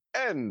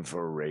and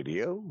for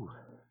radio.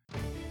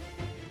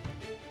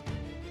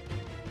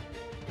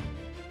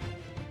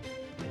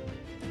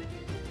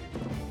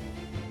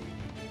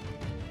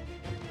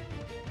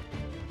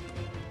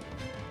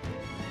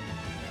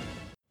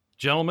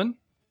 Gentlemen,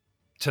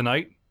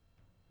 tonight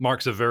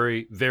marks a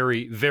very,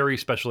 very, very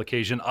special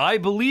occasion. I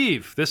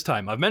believe this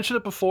time, I've mentioned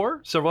it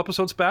before, several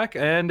episodes back,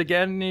 and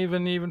again,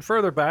 even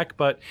further back,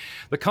 but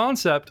the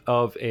concept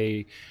of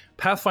a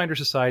Pathfinder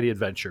Society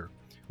adventure,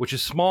 which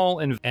is small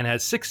and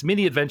has 6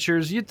 mini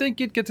adventures. You'd think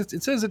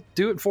it says it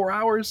do it in 4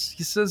 hours.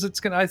 He says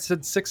I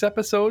said 6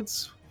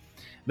 episodes.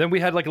 Then we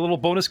had like a little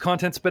bonus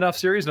content spin-off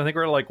series, and I think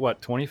we're like,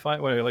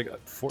 25?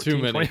 Like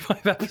 14,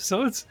 25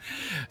 episodes?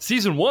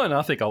 Season 1,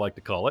 I think I like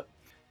to call it.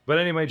 But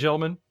anyway,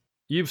 gentlemen,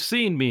 you've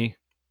seen me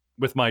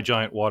with my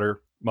giant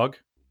water mug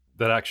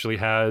that actually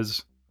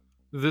has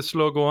this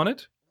logo on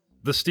it.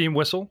 The steam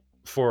whistle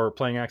for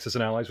playing Axis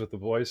and Allies with the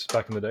boys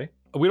back in the day.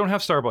 We don't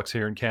have Starbucks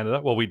here in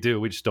Canada. Well, we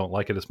do. We just don't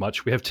like it as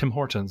much. We have Tim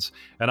Hortons.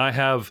 And I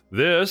have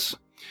this,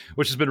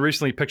 which has been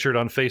recently pictured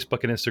on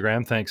Facebook and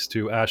Instagram, thanks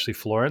to Ashley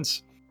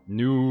Florence.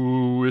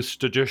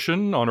 Newest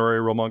edition, honorary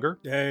Romonger.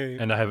 Yay.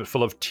 And I have it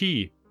full of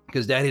tea,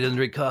 because Daddy doesn't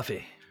drink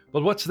coffee.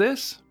 But what's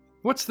this?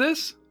 What's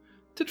this?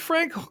 Did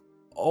Frank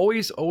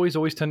always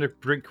tend to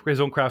drink his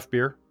own craft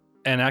beer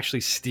and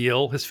actually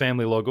steal his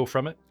family logo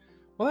from it?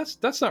 Well,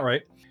 that's not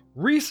right.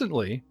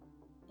 Recently,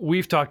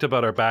 we've talked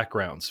about our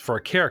backgrounds for our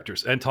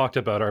characters and talked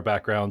about our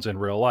backgrounds in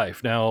real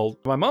life. Now,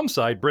 my mom's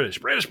side, British,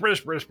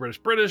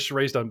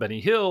 raised on Benny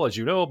Hill, as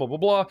you know, blah, blah,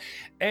 blah.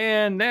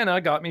 And Nana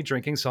got me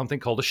drinking something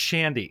called a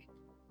shandy.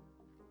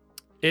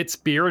 It's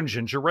beer and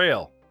ginger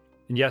ale.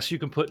 And yes, you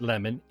can put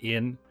lemon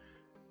in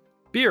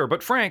beer.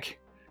 But Frank,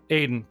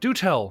 Aiden, do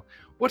tell,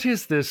 what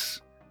is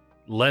this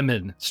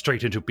lemon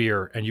straight into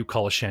beer and you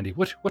call a shandy?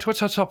 What's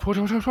up?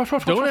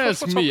 Don't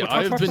ask me.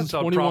 I've been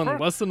 21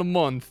 less than a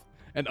month,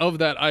 and of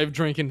that, I've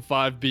drinking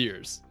 5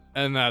 beers,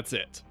 and that's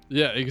it.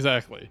 Yeah,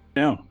 exactly.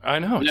 Yeah, I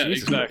know. Yeah,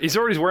 Jesus. exactly. He's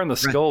already wearing the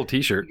skull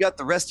t-shirt. You got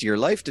the rest of your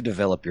life to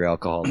develop your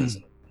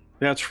alcoholism.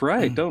 that's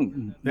right.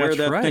 Don't wear That's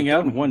that right. thing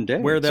out in one day.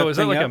 Wear that So is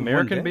that thing like out in one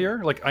American day.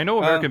 beer? Like, I know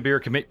American beer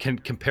can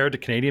compared to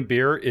Canadian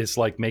beer is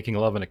like making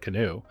love in a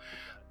canoe,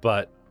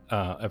 but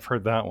I've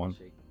heard that one.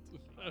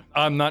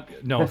 I'm not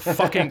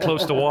fucking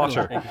close to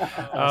water.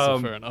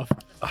 Also fair enough.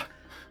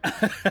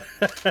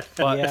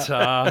 But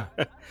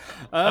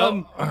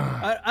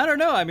I don't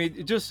know. I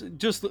mean, just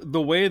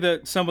the way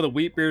that some of the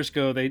wheat beers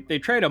go, they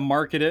try to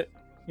market it,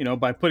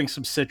 by putting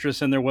some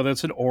citrus in there, whether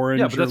it's an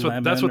orange yeah, but or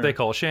lemon that's what or they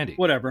call a shandy.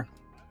 whatever.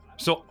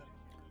 So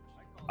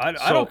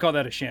I don't call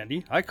that a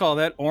shandy. I call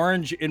that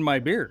orange in my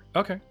beer.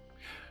 okay.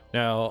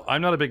 Now,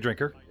 I'm not a big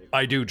drinker.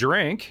 I do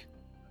drink.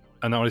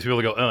 And all these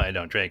people go, I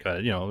don't drink,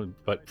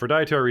 but for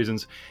dietary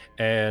reasons.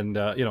 And,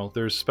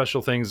 there's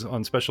special things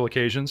on special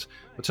occasions.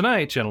 But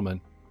tonight,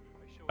 gentlemen,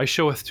 I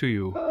showeth to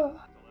you.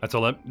 That's a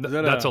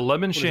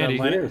lemon shandy.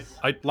 Is that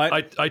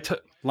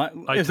Leinenkugel?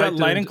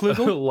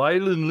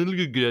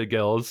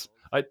 Leinenkugels.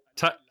 I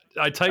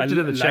typed it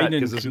in the chat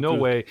because there's no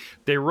way.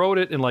 They wrote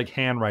it in like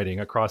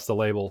handwriting across the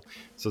label.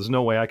 So there's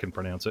no way I can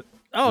pronounce it.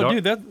 Oh,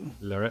 dude, that's a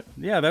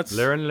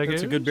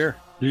Leinenkugels? good beer.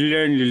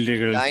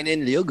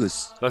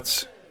 Leinenkugels.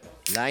 That's...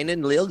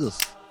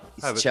 Leinenkugels.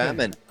 Have It's it.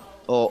 German.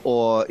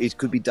 Or it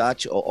could be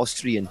Dutch or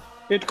Austrian.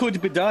 It could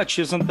be Dutch,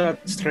 isn't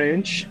that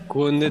strange?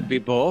 Couldn't it be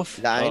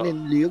both?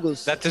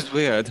 Leinenkugels. That is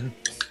weird.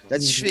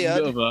 That's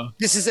weird. Wunderbar.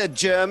 This is a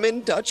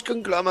German-Dutch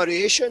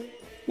conglomeration.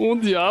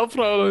 Und ja,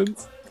 Fräulein.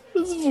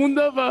 Das ist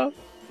wunderbar.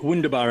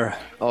 Wunderbar.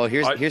 Oh,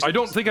 here's I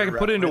don't think I can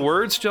put it into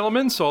words,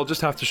 gentlemen, so I'll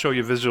just have to show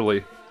you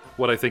visually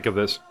what I think of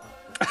this.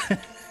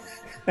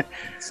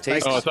 It's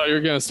tasty. Oh, I thought you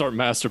were going to start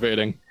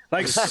masturbating.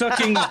 Like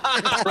sucking.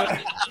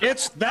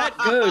 It's that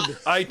good.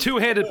 I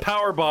two-handed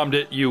power bombed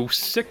it, you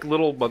sick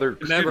little mother.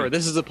 Remember,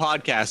 this is a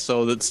podcast,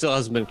 so that still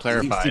hasn't been He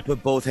clarified.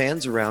 put both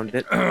hands around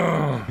it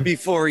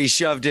before he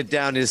shoved it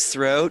down his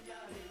throat.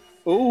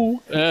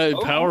 Ooh.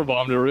 Power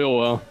bombed it real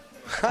well.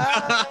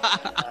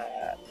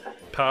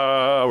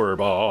 Power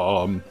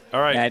bomb. All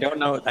right. Yeah, I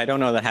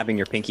don't know that having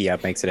your pinky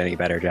up makes it any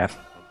better, Jeff.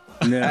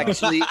 No.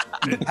 Actually,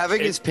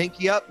 having his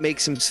pinky up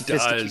makes him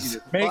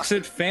sophisticated. Makes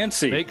it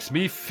fancy. Makes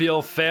me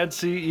feel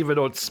fancy, even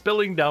though it's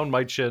spilling down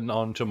my chin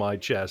onto my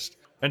chest.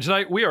 And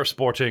tonight we are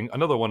sporting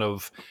another one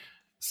of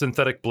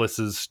Synthetic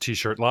Bliss's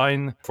t-shirt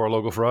line for a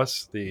logo for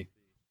us, the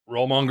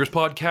Rollmongers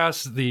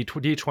podcast, the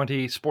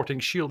D20 Sporting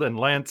Shield and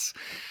Lance,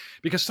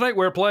 because tonight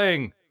we're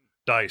playing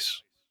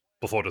Dice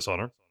Before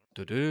Dishonor.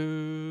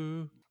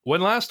 When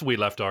last we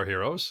left our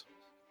heroes,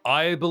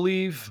 I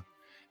believe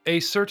a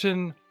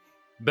certain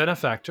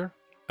benefactor,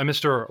 a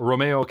Mr.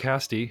 Romeo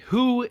Casti,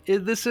 who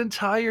in this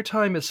entire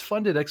time has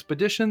funded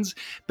expeditions,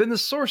 been the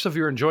source of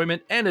your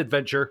enjoyment and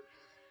adventure,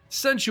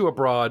 sent you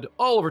abroad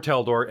all over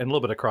Taldor and a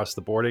little bit across the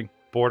border.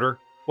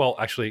 Well,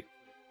 actually,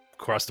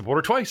 across the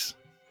border twice.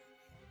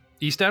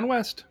 East and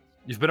west.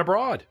 You've been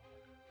abroad.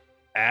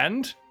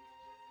 And?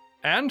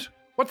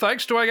 What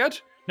thanks do I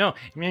get? No,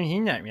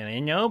 he's not really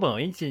a noble.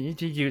 He's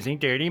using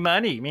dirty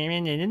money.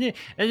 And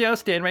I'll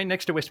stand right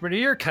next to whisper to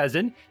your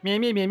cousin.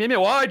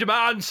 Why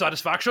demand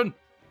satisfaction?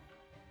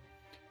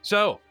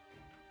 So,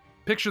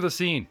 picture the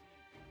scene.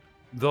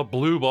 The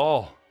blue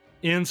ball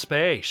in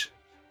space.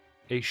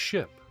 A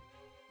ship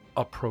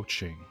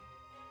approaching.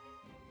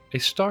 A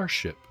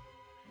starship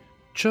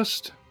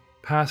just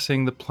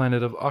passing the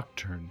planet of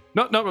Octurne.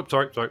 No,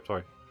 sorry.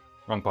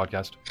 Wrong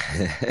podcast.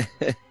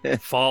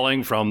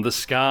 Falling from the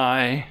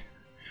sky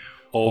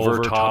over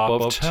top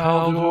of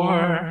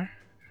Taldor.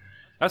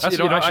 That's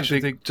I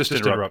actually think just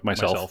interrupt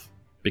myself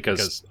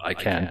because I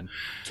can.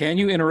 Can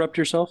you interrupt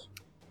yourself?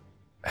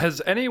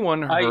 Has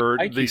anyone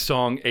heard the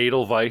song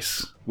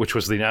Edelweiss, which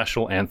was the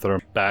national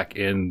anthem back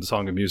in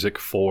Song of Music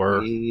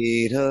for...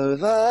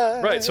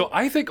 Edelweiss. Right, so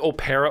I think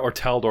Opera or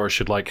Taldor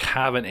should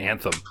have an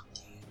anthem.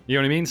 You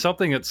know what I mean?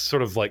 Something that's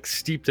sort of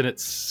steeped in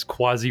its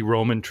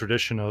quasi-Roman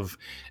tradition of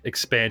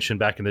expansion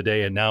back in the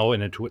day and now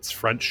into its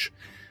French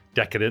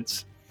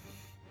decadence.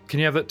 Can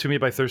you have that to me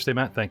by Thursday,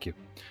 Matt? Thank you.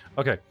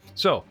 Okay,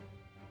 so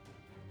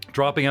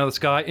dropping out of the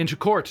sky into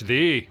court,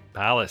 the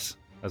palace,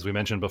 as we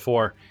mentioned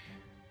before,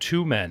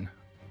 2 men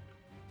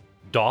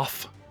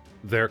doff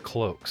their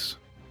cloaks,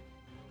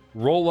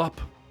 roll up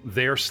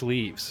their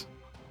sleeves,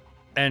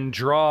 and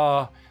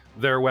draw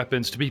their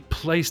weapons to be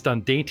placed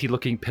on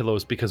dainty-looking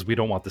pillows because we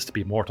don't want this to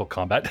be Mortal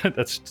Kombat.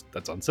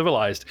 That's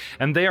uncivilized.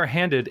 And they are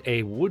handed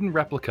a wooden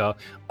replica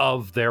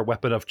of their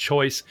weapon of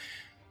choice.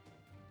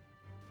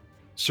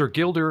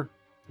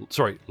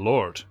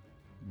 Lord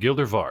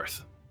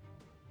Gildervarth.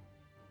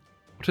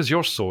 What does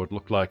your sword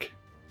look like?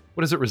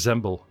 What does it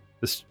resemble,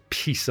 this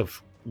piece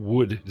of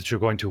wood that you're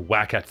going to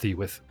whack at thee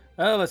with?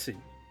 Let's see.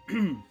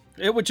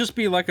 It would just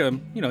be like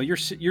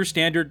your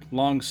standard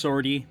long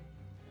swordy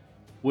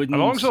wooden a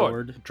long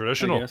sword.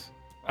 Traditional.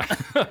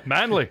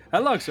 Manly. A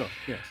long sword,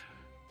 yes.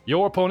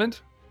 Your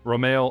opponent,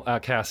 Romael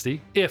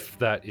Casti, if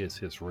that is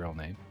his real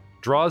name,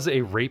 draws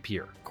a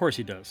rapier. Of course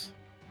he does.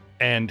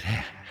 And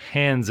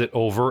hands it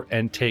over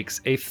and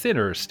takes a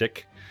thinner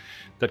stick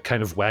that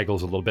kind of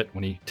waggles a little bit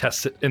when he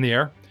tests it in the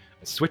air.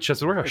 A switch,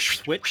 as it were.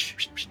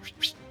 Switch.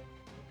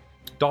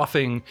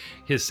 Doffing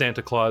his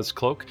Santa Claus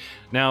cloak.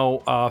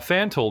 Now,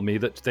 Fan told me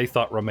that they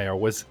thought Romero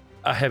was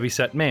a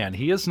heavyset man.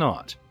 He is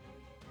not.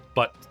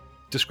 But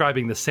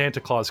describing the Santa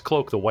Claus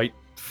cloak, the white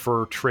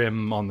fur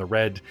trim on the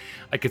red,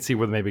 I could see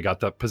where they maybe got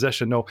that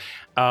possession. No,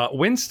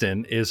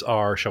 Winston is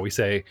our, shall we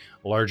say,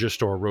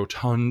 largest or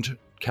rotund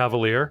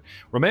cavalier.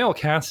 Romeo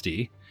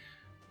Casti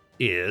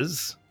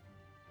is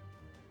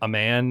a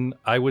man,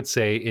 I would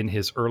say, in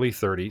his early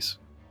 30s,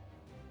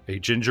 a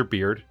ginger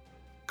beard,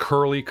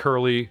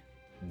 curly,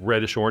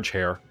 reddish-orange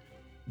hair,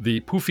 the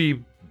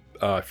poofy,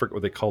 I forget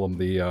what they call them,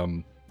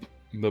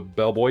 the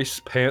bellboys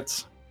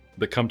pants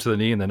that come to the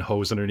knee and then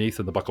hose underneath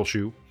and the buckle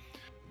shoe.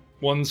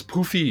 One's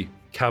poofy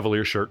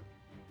cavalier shirt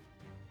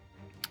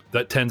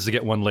that tends to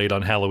get one laid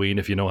on Halloween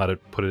if you know how to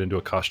put it into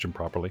a costume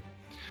properly.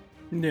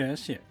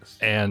 Yes.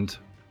 And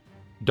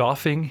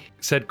doffing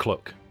said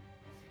cloak.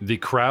 The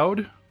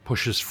crowd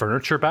pushes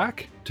furniture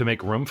back to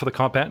make room for the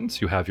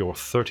combatants. You have your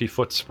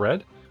 30-foot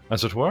spread,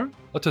 as it were.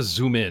 Let us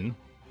zoom in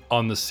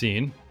on the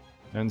scene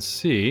and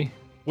see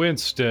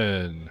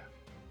Winston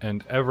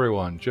and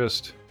everyone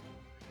just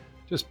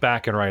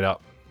backing right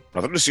up.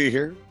 Nothing to see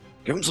here.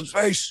 Give him some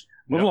space.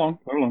 Move along.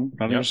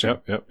 Nothing to see.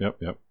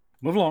 Yep.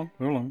 Move along.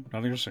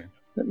 Nothing to see.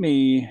 Let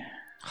me...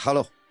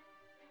 Hello.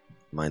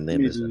 My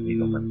name is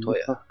Amigo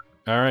Montoya.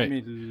 All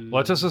right.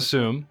 Let us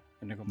assume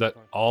that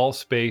all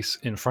space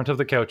in front of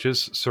the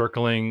couches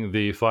circling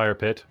the fire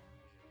pit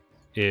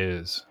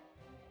is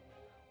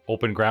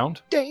open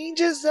ground.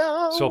 Danger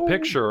zone. So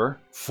picture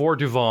 4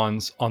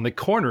 Duvons on the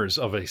corners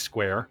of a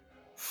square,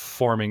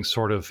 forming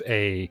sort of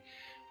a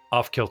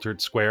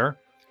off-kiltered square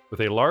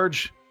with a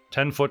large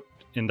 10-foot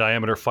in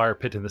diameter fire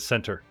pit in the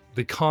center.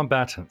 The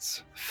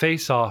combatants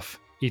face off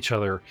each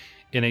other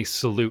in a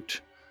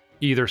salute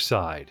either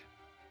side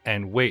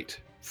and wait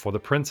for the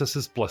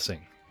princess's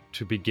blessing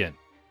to begin.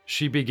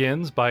 She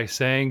begins by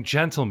saying,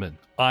 "Gentlemen,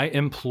 I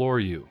implore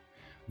you,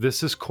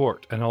 this is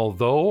court, and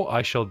although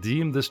I shall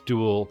deem this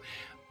duel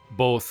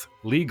both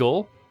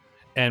legal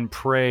and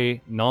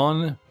pray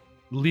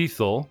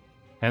non-lethal,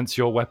 hence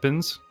your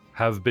weapons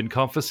have been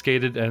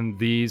confiscated and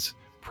these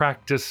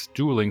practice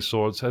dueling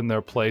swords in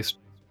their place.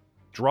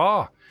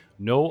 Draw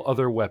no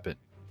other weapon.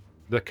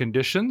 The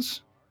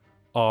conditions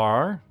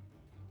are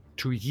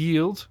to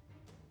yield,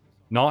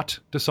 not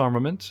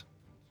disarmament,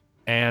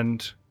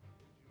 and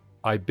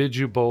I bid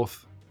you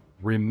both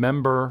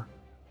remember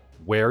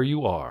where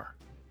you are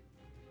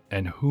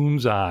and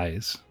whose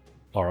eyes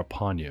are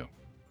upon you."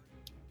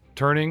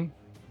 Turning,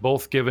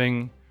 both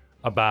giving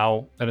a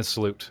bow and a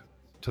salute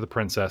to the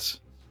princess,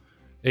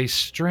 a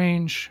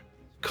strange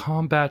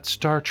combat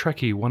Star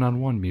Trek-y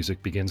one-on-one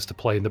music begins to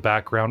play in the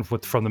background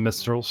from the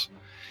minstrels,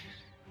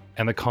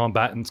 and the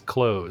combatants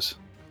close.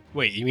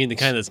 Wait, you mean the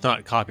kind that's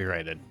not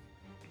copyrighted?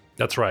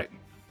 That's right.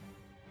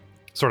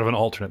 Sort of an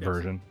alternate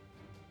version.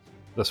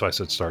 That's why I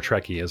said Star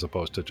Trek-y as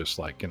opposed to just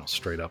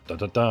straight up dun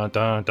dun dun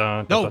dun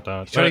dun no,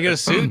 dun. Trying to get a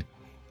suit?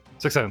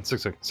 6 seconds.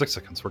 6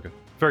 seconds. We're good.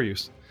 Fair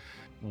use.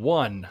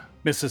 One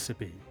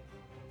Mississippi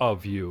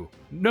of you.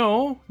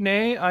 No,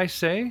 nay, I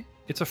say,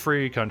 it's a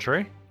free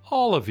country.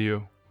 All of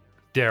you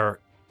dare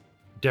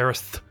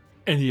dareth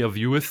any of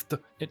you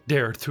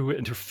dare to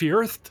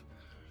interfere?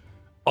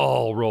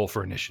 All roll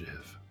for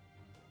initiative.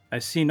 I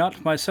see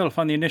not myself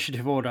on the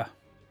initiative order.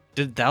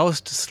 Did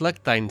thou'st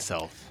select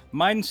thyself?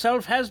 Mine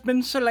self has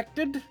been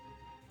selected.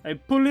 I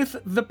pulleth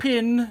the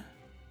pin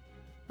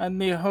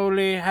and the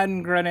holy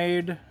hand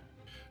grenade.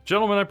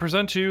 Gentlemen, I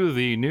present to you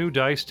the new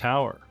dice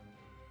tower.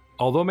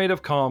 Although made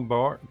of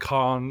cardboard, It's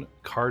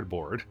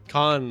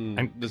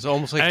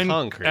almost like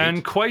concrete.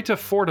 and quite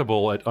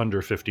affordable at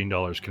under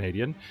 $15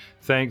 Canadian,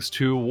 thanks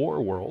to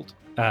Warworld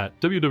at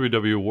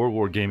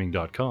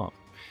www.warwargaming.com.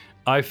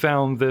 I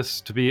found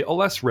this to be a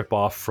less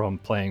ripoff from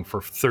playing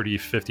for $30,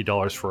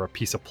 $50 for a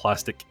piece of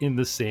plastic in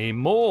the same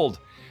mold.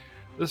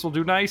 This will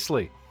do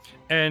nicely.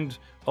 And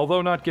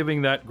although not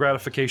giving that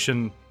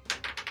gratification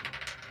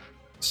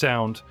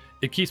sound,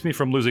 it keeps me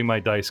from losing my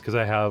dice because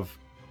I have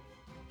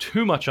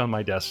too much on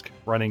my desk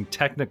running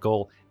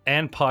technical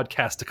and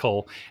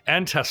podcastical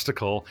and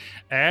testicle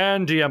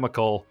and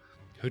DMical.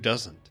 Who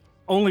doesn't?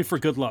 Only for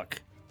good luck.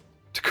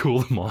 To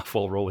cool them off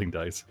while rolling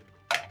dice.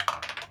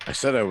 I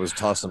said I was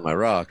tossing my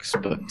rocks,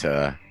 but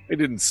I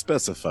didn't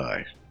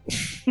specify.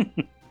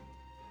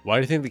 Why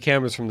do you think the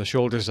camera's from the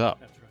shoulders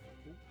up?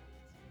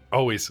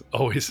 Always.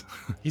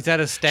 He's at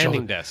a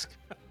standing desk.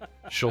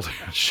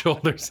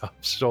 Shoulders up.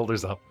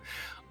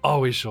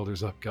 Always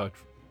shoulders up, God.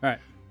 All right.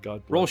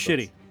 God. Roll bless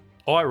shitty. us.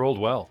 Oh, I rolled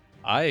well.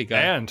 I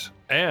got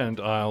And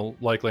I'll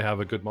likely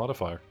have a good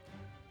modifier.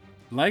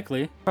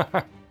 Likely.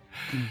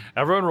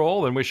 Everyone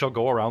roll, and we shall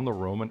go around the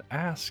room and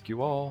ask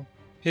you all.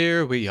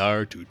 Here we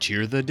are to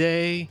cheer the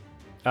day.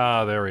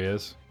 Ah, there he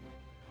is.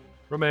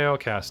 Romeo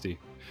Casti.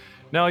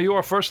 Now you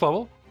are first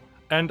level,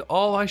 and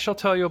all I shall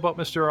tell you about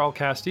Mr.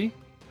 Alcasti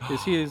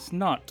Is he is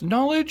not.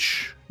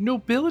 knowledge,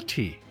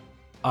 nobility,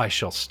 I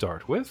shall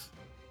start with.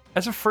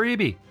 As a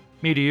freebie,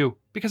 me to you,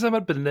 because I'm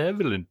a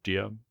benevolent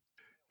DM.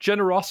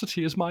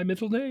 Generosity is my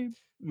middle name.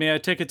 May I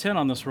take a 10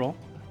 on this roll?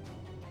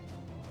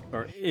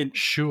 Or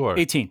Sure.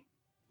 18.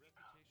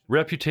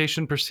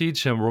 Reputation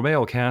precedes him.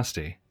 Romeo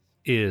Casti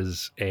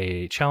is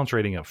a challenge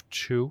rating of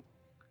 2.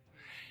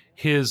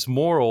 His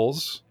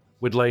morals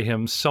would lay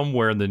him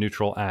somewhere in the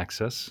neutral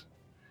axis.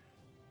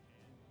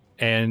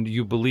 And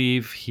you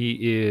believe he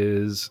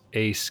is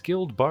a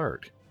skilled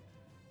bard.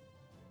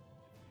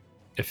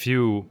 A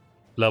few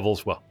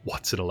levels, well,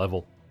 what's at a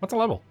level? What's a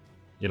level?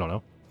 You don't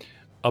know.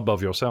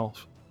 Above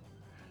yourself.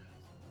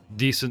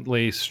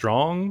 Decently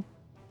strong,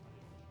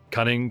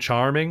 cunning,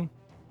 charming.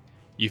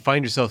 You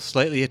find yourself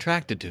slightly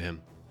attracted to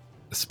him.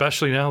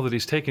 Especially now that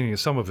he's taking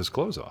some of his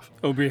clothes off.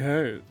 Oh,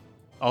 behave.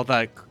 All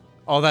that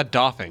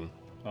doffing.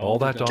 All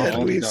that Can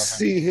doffing. we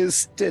see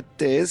his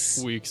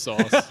titties? Weak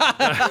sauce.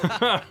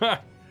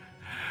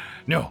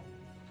 No.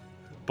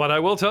 But I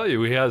will tell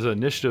you, he has an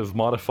initiative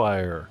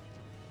modifier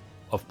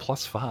of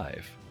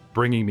 +5,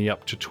 bringing me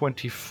up to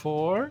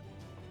 24.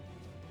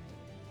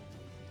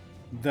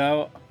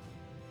 Thou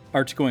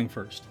art going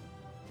first.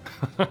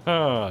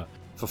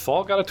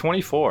 Fafal got a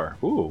 24.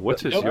 Ooh,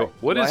 what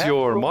is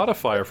your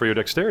modifier for your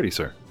dexterity,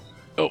 sir?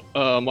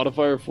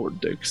 Modifier for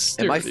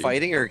dexterity. Am I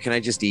fighting or can I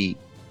just eat?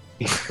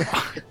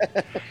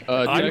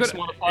 Dex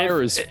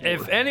modifier is 4.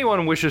 If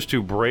anyone wishes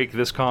to break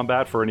this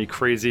combat for any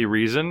crazy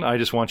reason, I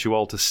just want you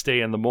all to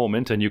stay in the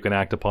moment, and you can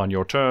act upon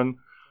your turn,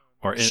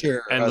 or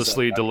Sure,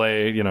 endlessly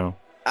delay. You know.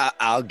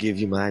 I'll give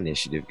you my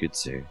initiative, good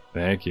sir.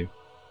 Thank you.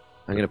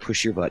 I'm gonna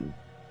push your button.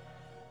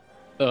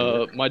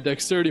 My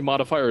dexterity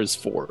modifier is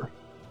 4.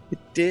 It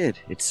did.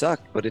 It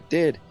sucked, but it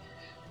did.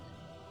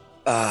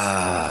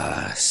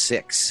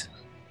 6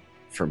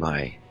 for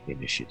my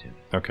initiative.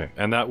 Okay,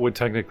 and that would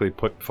technically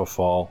put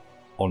Fafal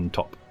on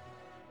top.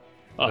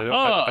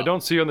 I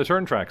don't see you on the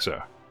turn track,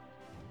 sir.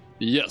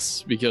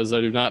 Yes, because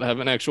I do not have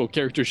an actual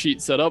character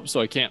sheet set up, so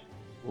I can't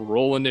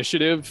roll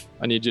initiative.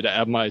 I need you to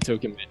add my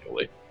token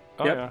manually.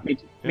 Oh, Yep, yeah.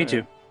 Me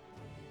too.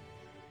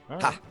 All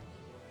right. Ha.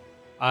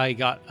 I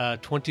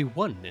got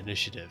 21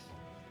 initiative.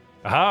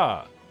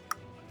 Aha!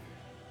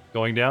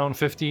 Going down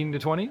 15 to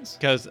 20s?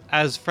 Because,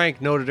 as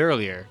Frank noted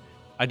earlier,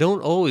 I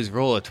don't always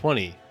roll a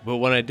 20, but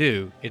when I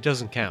do, it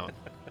doesn't count.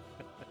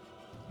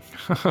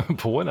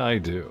 But when I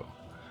do.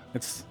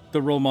 It's the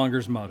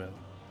Rollmonger's motto.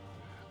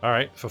 All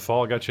right,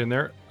 Fafal got you in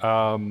there.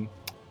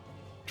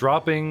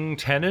 Dropping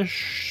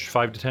 10-ish,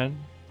 5 to 10.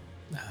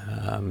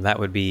 That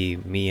would be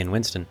me and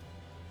Winston.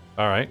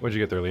 All right, what'd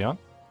you get there, Leon?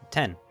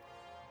 10.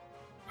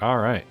 All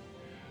right.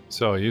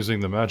 So using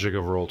the magic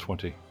of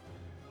Roll20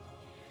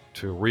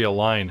 to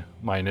realign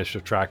my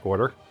initiative track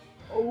order.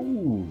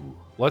 Oh.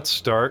 Let's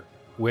start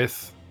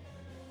with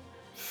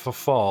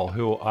Fafal,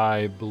 who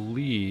I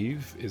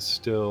believe is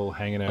still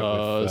hanging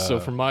out with So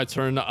for my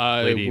turn,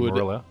 I Lady would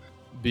Marilla.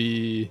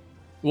 be...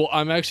 Well,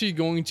 I'm actually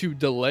going to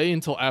delay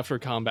until after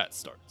combat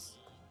starts.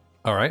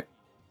 All right.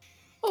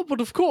 Oh,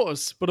 but of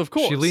course.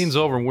 She leans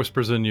over and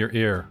whispers in your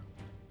ear.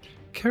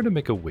 Care to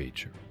make a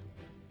wager?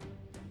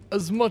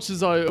 As much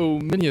as I owe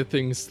many a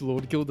things to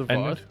Lord And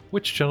Gildevard,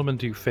 which gentleman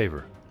do you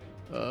favor?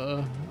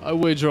 I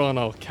wager on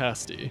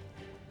Alcasti.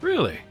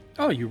 Really?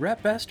 Oh, you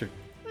rat bastard.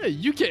 Hey,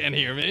 you can't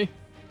hear me.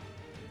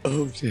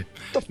 Oh, the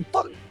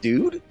fuck,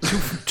 dude?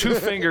 Two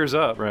fingers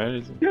up,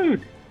 right?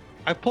 Dude,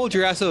 I pulled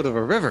your ass out of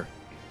a river.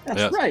 that's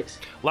Yes. right.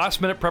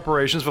 Last minute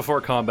preparations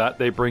before combat.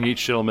 They bring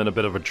each gentleman a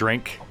bit of a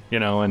drink,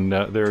 and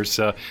there's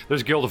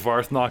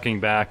Gildevarth knocking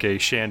back a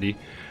shandy.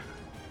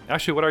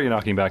 Actually, what are you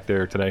knocking back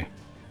there today?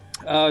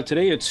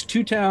 Today it's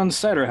Two Towns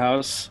Cider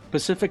House,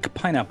 Pacific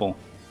Pineapple.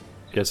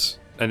 Yes,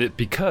 and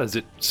because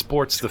it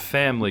sports the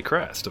family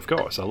crest, of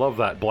course. I love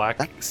that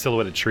black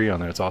silhouetted tree on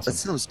there. It's awesome. That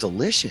sounds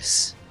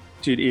delicious.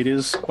 Dude,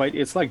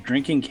 it's like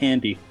drinking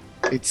candy.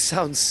 It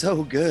sounds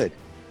so good.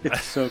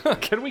 It's so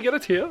Can we get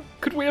it here?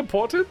 Could we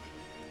import it?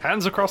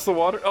 Hands across the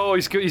water. Oh,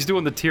 he's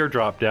doing the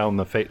teardrop down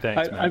the face.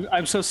 Thanks, man.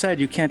 I'm so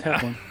sad you can't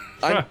have one.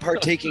 I'm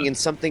partaking in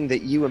something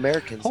that you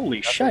Americans. Holy know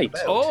nothing shite.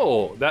 about.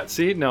 Oh, that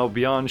seed now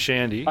beyond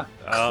shandy.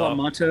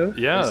 Clamato.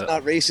 Yeah, It's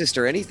not racist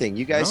or anything.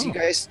 You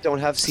guys don't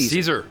have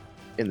Caesar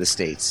in the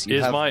States. You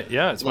is have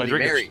it's my Bloody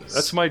drink. Marys.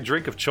 That's my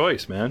drink of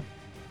choice, man.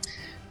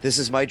 This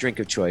is my drink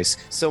of choice.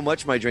 So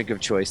much my drink of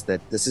choice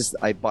that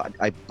I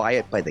buy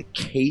it by the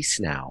case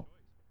now.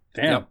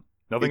 Damn. Yep.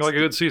 Nothing It's like a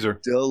good Caesar.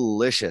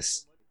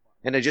 Delicious.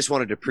 And I just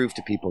wanted to prove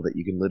to people that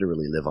you can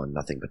literally live on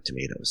nothing but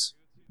tomatoes.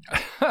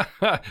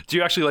 Do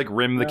you actually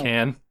rim the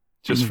can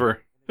just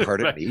for?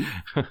 Pardon me?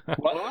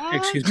 What?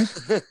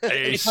 Excuse me?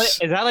 Ace.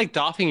 Is that like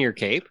doffing your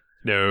cape?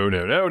 No,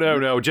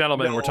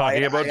 gentlemen. No, we're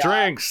talking about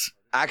drinks.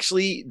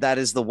 Actually, that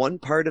is the one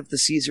part of the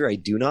Caesar I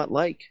do not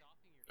like,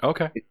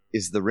 Okay.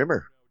 is the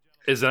rimmer.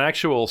 Is an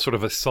actual sort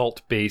of a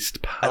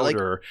salt-based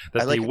powder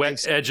that I like the it wet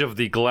nice. edge of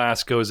the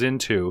glass goes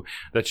into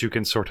that you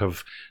can sort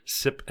of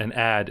sip and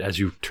add as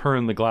you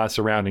turn the glass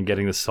around and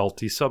getting the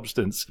salty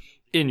substance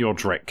in your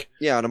drink.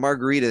 Yeah, on a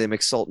margarita they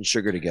mix salt and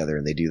sugar together,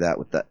 and they do that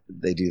with that.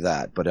 They do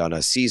that, but on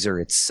a Caesar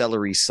it's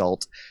celery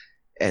salt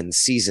and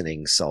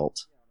seasoning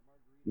salt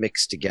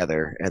mixed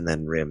together and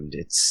then rimmed.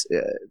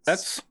 That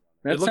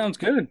sounds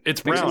good. It's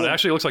brown. It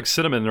actually looks like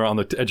cinnamon around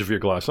the edge of your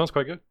glass. Sounds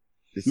quite good.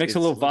 Mix a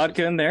little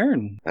vodka in there,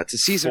 and That's a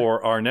Caesar.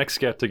 For our next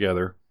get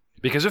together.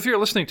 Because if you're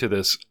listening to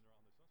this,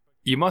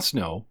 you must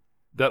know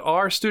that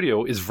our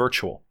studio is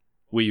virtual.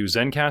 We use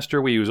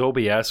Zencaster, we use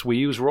OBS, we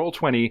use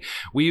Roll20,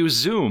 we use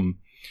Zoom,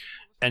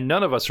 and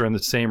none of us are in the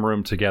same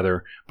room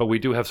together, but we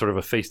do have sort of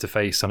a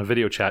face-to-face on a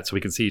video chat so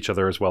we can see each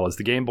other as well as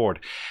the game board.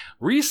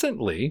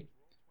 Recently,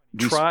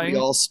 we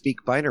all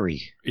speak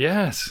binary.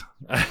 Yes.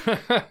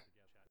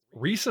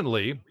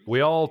 Recently,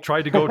 we all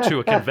tried to go to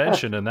a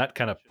convention, and that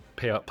kind of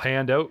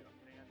panned out.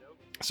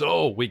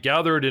 So we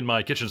gathered in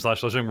my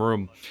kitchen/living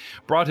room,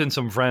 brought in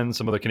some friends,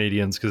 some other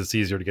Canadians, because it's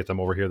easier to get them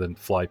over here than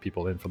fly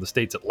people in from the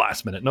States at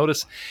last minute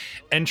notice,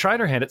 and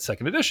tried our hand at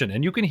 2nd edition.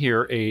 And you can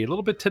hear a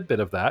little bit tidbit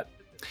of that,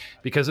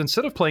 because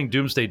instead of playing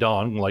Doomsday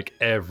Dawn like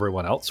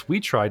everyone else, we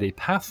tried a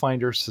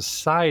Pathfinder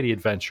Society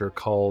adventure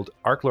called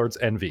Arklord's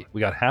Envy. We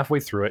got halfway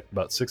through it,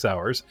 about 6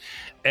 hours,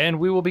 and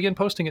we will begin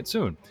posting it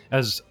soon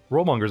as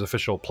Rollmonger's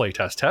official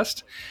playtest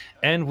test,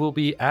 and we'll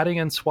be adding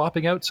and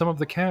swapping out some of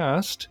the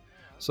cast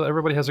so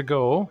everybody has a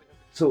go.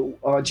 So,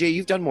 Jay,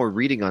 you've done more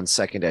reading on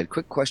Second Ed.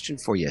 Quick question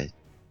for you.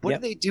 What Yep.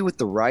 did they do with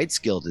the ride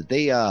skill? Did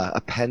they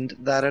append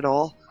that at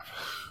all?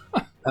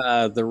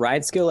 The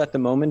ride skill at the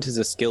moment is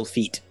a skill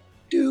feat.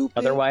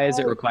 Otherwise,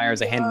 it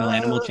requires a handle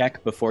animal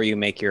check before you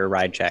make your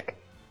ride check.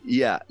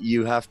 Yeah,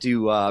 you have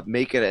to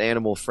make it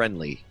animal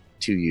friendly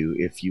to you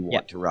if you want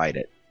Yep. to ride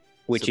it.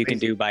 Which So you can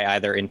do by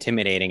either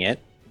intimidating it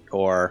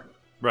or...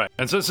 Right.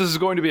 And since this is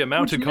going to be a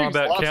mounted Which makes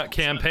combat lots of sense.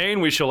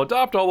 campaign, we shall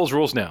adopt all those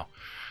rules now.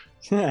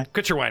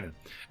 Quit your whining.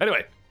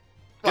 Anyway.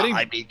 Well,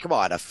 I mean, come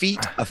on, a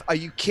feat? Are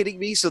you kidding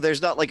me? So there's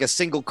not like a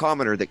single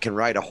commoner that can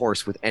ride a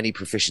horse with any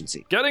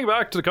proficiency. Getting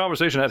back to the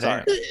conversation at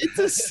hand. It's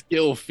a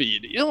skill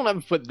feed. You don't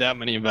have to put that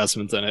many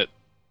investments in it.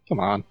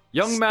 Come on.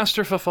 Young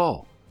Master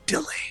Fafal,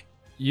 Dilly.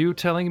 you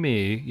telling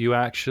me you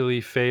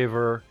actually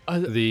favor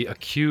the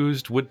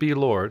accused would-be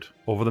lord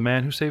over the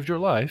man who saved your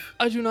life?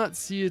 I do not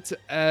see it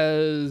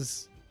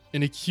as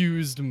an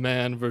accused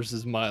man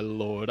versus my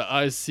lord.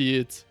 I see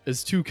it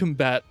as two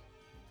combat.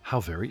 How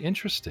very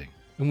interesting.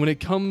 And when it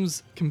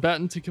comes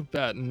combatant to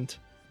combatant,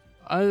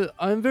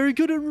 I'm very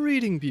good at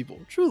reading people.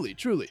 Truly,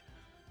 truly.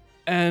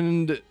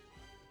 And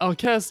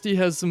Alcasti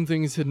has some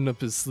things hidden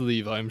up his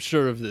sleeve, I'm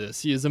sure of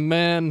this. He is a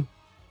man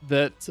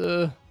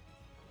that,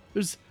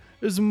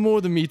 there's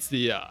more than meets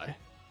the eye.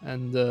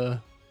 And,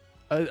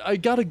 I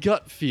got a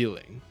gut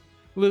feeling.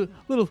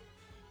 Little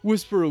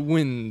whisper of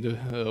wind,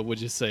 would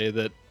you say,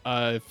 that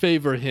I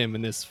favor him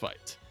in this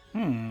fight.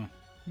 All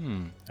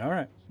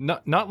right.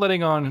 Not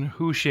letting on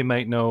who she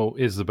might know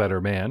is the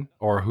better man,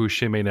 or who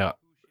she may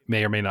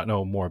or may not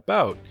know more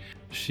about.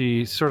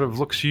 She sort of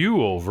looks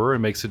you over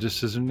and makes a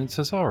decision and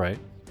says, all right,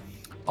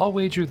 I'll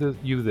wager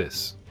you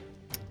this.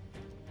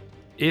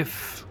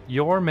 If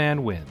your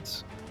man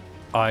wins,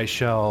 I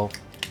shall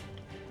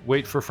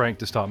wait for Frank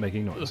to stop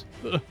making noise.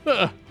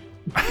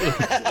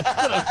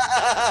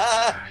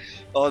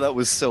 Oh, that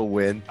was so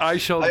win. I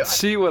shall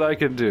see what I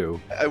can do.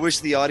 I wish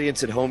the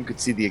audience at home could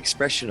see the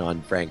expression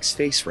on Frank's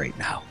face right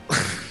now.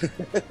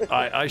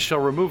 I shall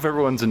remove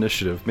everyone's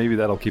initiative. Maybe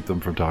that'll keep them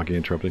from talking,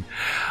 interrupting.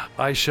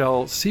 I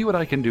shall see what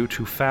I can do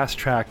to fast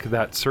track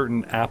that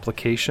certain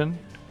application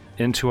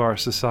into our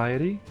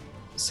society.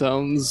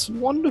 Sounds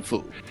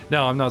wonderful.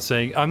 Now, I'm not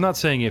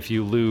saying if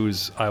you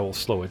lose, I will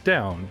slow it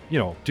down.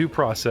 Due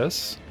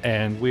process,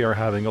 and we are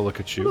having a look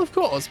at you. But of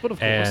course.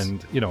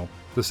 And,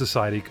 the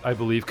society, I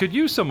believe, could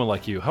use someone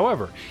like you.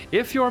 However,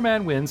 if your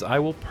man wins, I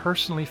will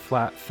personally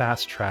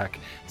fast track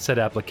said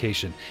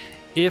application.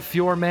 If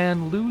your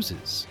man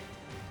loses,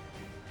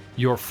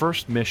 your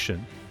first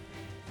mission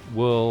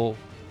will,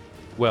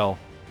 well,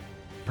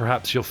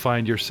 perhaps you'll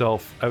find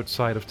yourself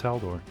outside of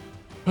Taldor.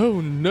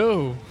 Oh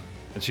no.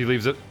 And she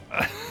leaves it.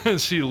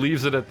 She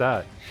leaves it at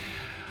that.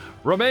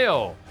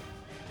 Romeo,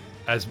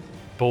 as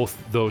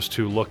both those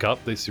two look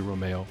up, they see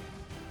Romeo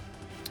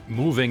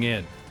moving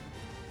in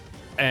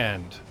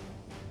and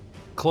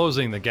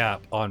closing the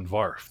gap on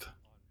Varth.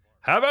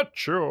 Have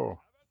at you.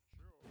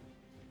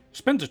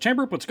 Spins a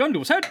chamber, puts a gun to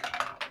his head.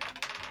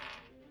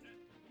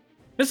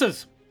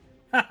 Misses.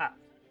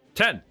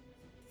 10.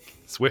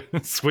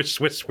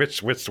 Switch.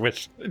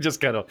 It just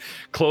kind of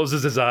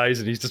closes his eyes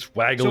and he's just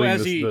waggling So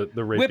as he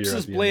the rapier. whips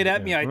his the blade end.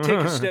 at me, I take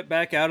a step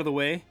back out of the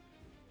way,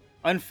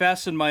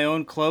 unfasten my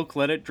own cloak,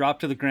 let it drop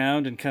to the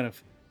ground, and kind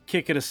of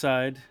kick it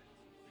aside.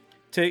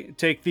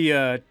 Take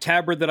the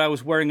tabard that I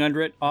was wearing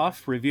under it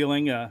off,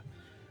 revealing a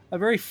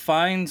very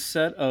fine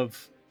set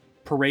of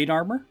parade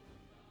armor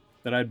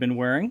that I'd been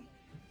wearing.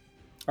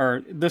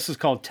 Or this is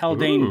called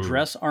Taldane Ooh.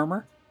 dress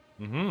armor.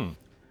 Mm-hmm.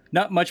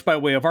 Not much by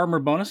way of armor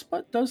bonus,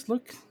 but does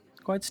look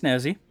quite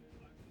snazzy.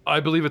 I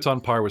believe it's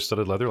on par with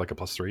studded leather, like a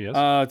 +3, yes?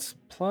 It's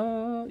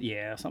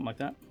something like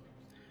that.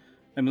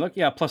 Let me look.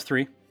 Yeah,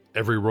 +3.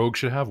 Every rogue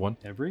should have one.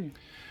 Every.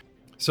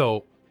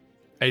 So,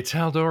 a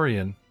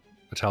Taldane,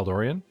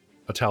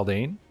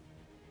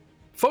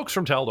 folks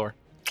from Taldor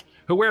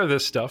who wear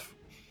this stuff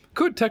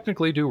could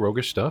technically do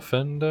roguish stuff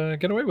and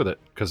get away with it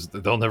because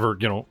they'll never,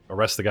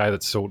 arrest the guy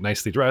that's so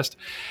nicely dressed.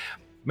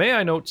 May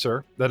I note,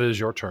 sir, that it is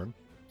your turn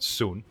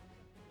soon.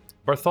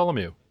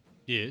 Bartholomew,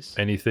 Yes.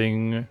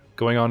 anything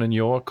going on in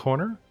your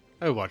corner?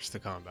 I watched the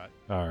combat.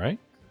 All right.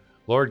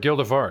 Lord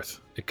Gildevarth,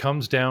 it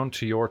comes down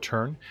to your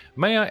turn.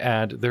 May I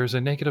add, there's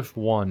a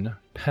 -1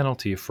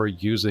 penalty for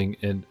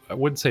using, I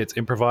wouldn't say it's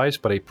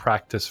improvised, but a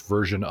practice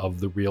version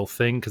of the real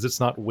thing because it's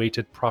not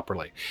weighted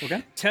properly.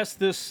 Okay. Test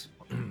this.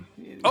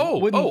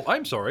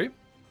 I'm sorry.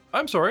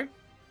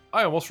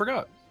 I almost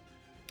forgot.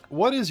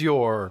 What is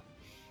your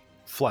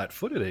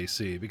flat-footed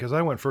AC? Because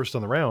I went first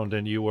on the round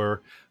and you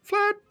were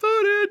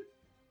flat-footed.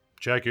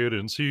 Check it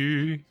and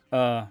see.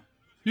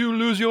 You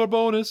lose your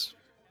bonus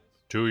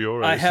to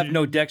your AC. I have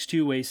no Dex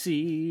 2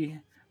 AC.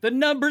 The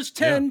number's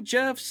 10,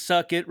 Jeff.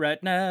 Suck it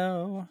right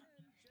now.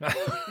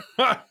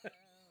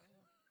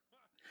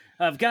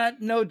 I've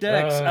got no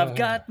Dex.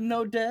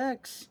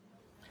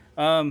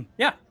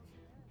 Yeah.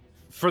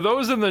 For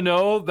those in the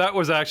know, that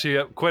was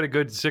actually quite a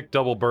good sick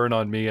double burn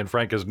on me, and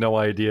Frank has no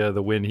idea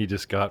the win he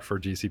just got for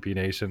GCP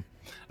Nation.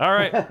 All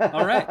right.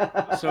 All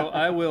right. So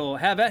I will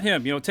have at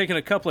him, taking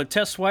a couple of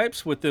test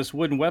swipes with this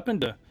wooden weapon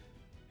to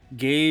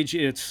gauge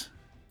its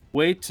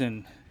weight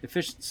and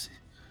efficiency.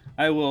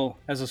 I will,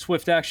 as a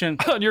swift action.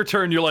 On your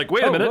turn, you're like,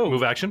 wait a minute, whoa.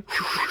 move action.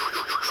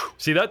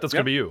 See that? That's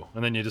going to be you.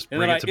 And then you just And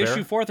bring then it to I bear.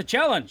 issue forth a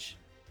challenge.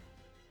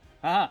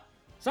 Aha.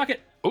 Suck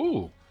it.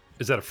 Ooh.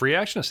 Is that a free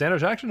action, a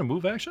standard action, a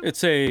move action?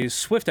 It's a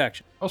swift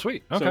action. Oh,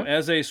 sweet. Okay. So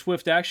as a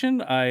swift action,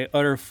 I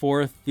utter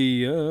forth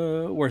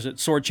the,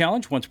 sword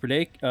challenge. Once per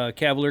day,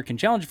 Cavalier can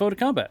challenge foe to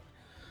combat.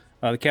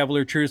 The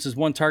Cavalier chooses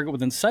one target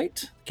within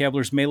sight.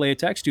 Cavalier's melee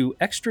attacks do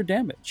extra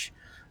damage.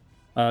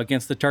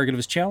 Against the target of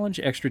his challenge,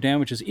 extra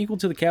damage is equal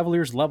to the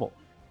Cavalier's level.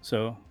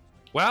 So...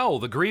 Wow,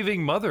 the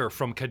grieving mother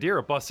from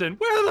Kadira busts in.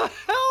 Where the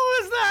hell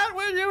was that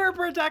when you were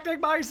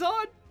protecting my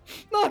son?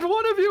 Not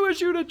one of you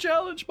issued a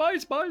challenge, my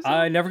son.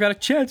 I never got a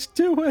chance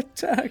to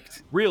attack.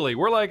 Really?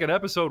 We're like an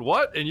episode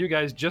what? And you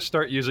guys just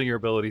start using your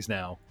abilities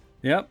now.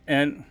 Yep,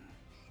 and...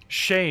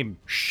 Shame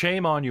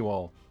on you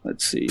all.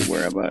 Let's see,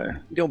 where am I?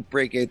 You don't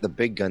break out the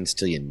big guns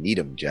till you need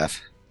them,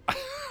 Jeff.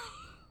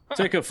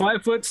 Take a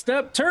 5-foot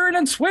step, turn,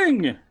 and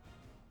swing!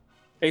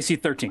 AC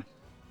 13.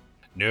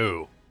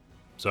 No.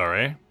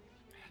 Sorry.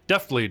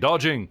 Deftly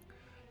dodging.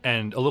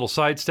 And a little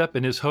sidestep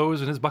in his hose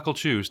and his buckled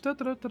shoes.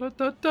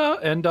 Da-da-da-da-da-da,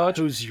 and dodge.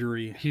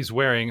 Hosiery. He's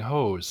wearing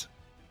hose.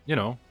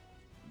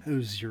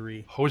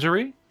 Hosiery.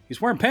 Hosiery?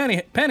 He's wearing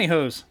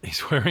pantyhose.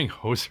 He's wearing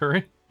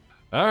hosiery?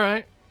 All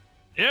right.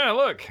 Yeah,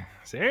 look.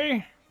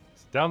 See?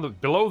 It's down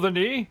below the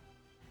knee.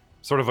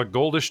 Sort of a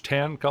goldish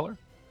tan color.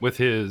 With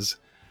his,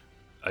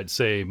 I'd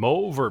say,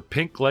 mauve or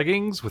pink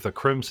leggings with a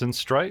crimson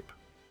stripe.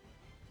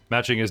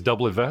 Matching his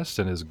doublet vest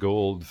and his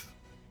gold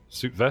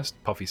suit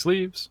vest, puffy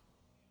sleeves.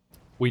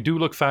 We do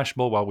look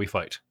fashionable while we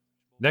fight.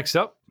 Next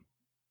up,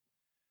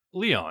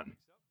 Leon.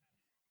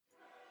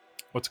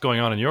 What's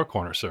going on in your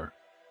corner, sir?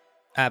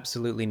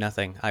 Absolutely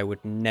nothing. I would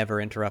never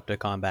interrupt a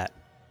combat.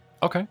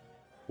 Okay.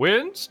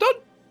 Winston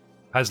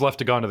has left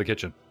to go into the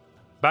kitchen.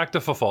 Back to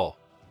Fafal.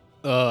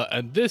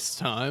 And this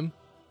time,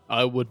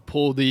 I would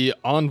pull the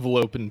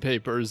envelope and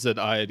papers that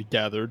I had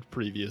gathered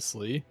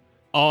previously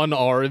on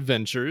our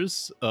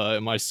adventures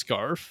in my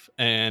scarf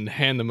and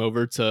hand them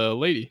over to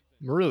Lady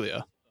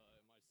Marilia.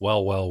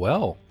 Well, well,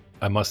 well.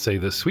 I must say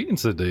this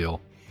sweetens the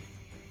deal.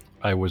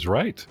 I was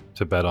right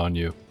to bet on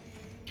you.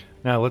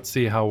 Now let's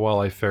see how well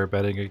I fare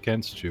betting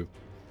against you.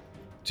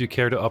 Do you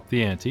care to up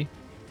the ante?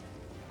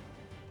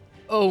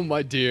 Oh,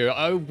 my dear,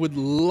 I would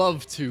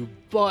love to,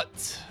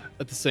 but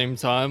at the same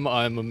time,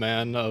 I'm a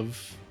man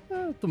of,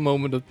 at the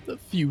moment, a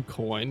few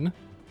coin.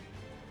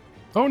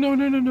 Oh, no.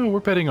 We're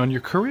betting on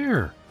your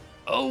career.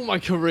 Oh, my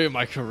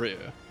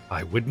career.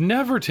 I would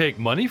never take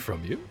money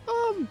from you.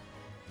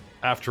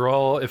 After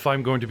all, if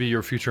I'm going to be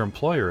your future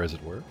employer, as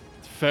it were.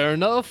 Fair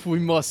enough, we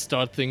must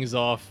start things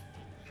off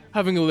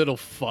having a little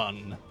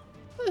fun.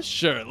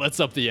 Sure, let's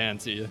up the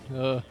ante.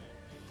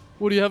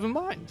 What do you have in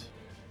mind?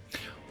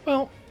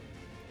 Well,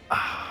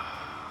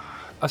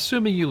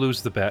 assuming you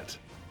lose the bet,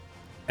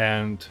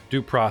 and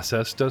due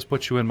process does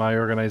put you in my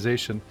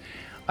organization,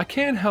 I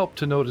can't help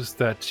to notice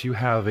that you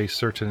have a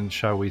certain,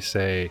 shall we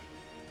say,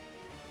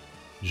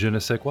 je ne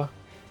sais quoi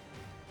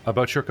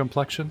about your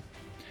complexion.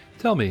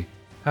 Tell me,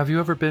 have you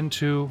ever been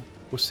to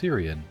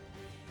Osirian?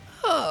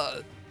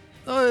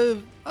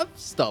 I've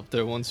stopped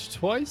there once or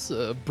twice,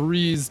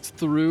 breezed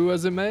through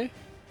as it may,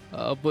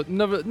 but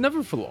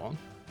never for long.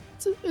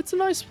 It's a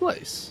nice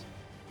place.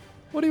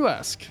 What do you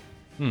ask?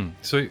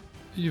 So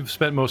you've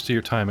spent most of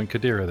your time in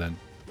Kadira then?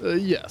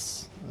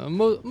 Yes,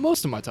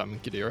 most of my time in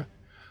Kadira.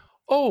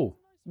 Oh,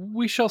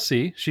 we shall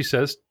see, she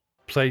says,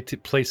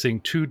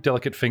 placing two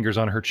delicate fingers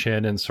on her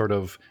chin and sort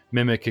of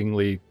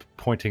mimicingly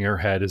pointing her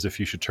head as if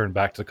you should turn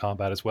back to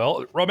combat as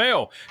well.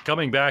 Romeo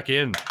coming back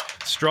in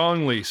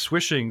strongly,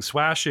 swishing,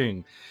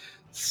 swashing.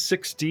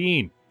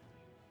 16.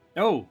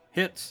 Oh,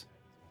 hits.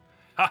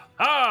 Ha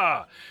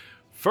ha!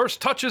 First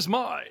touch is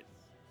mine.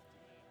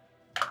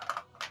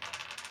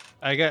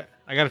 I got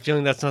a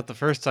feeling that's not the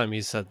first time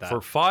he said that. For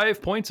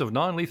 5 points of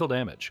non-lethal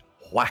damage.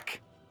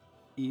 Whack.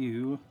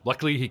 You.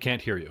 Luckily, he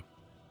can't hear you.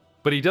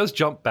 But he does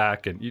jump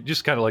back, and you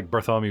just kind of like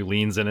Bartholomew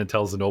leans in and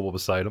tells the noble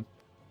beside him.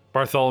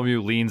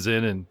 Bartholomew leans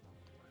in and...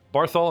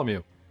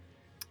 Bartholomew,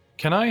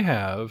 can I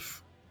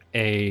have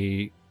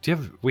a...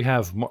 We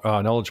have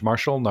knowledge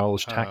martial,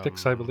 knowledge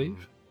tactics, I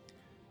believe?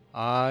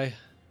 I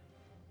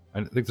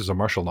think there's a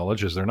martial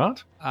knowledge, is there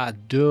not? I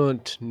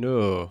don't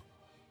know.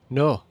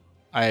 No,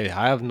 I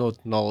have no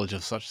knowledge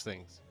of such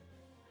things.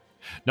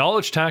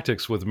 Knowledge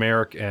tactics with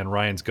Merrick and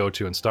Ryan's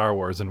go-to in Star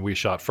Wars, and we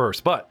shot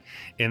first. But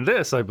in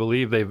this, I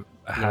believe they've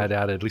had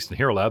added, at least in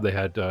Hero Lab, they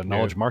had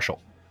knowledge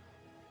martial.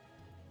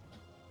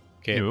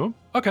 Okay. New?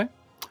 Okay.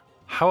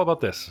 How about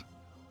this?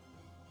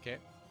 Okay.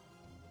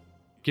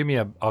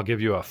 I'll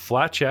give you a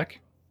flat check.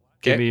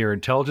 Give me your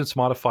intelligence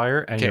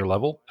modifier and your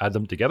level. Add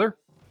them together,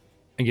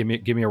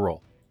 and give me a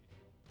roll.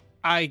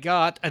 I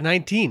got a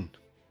 19.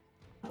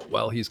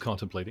 While he's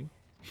contemplating.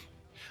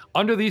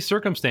 Under these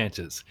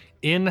circumstances,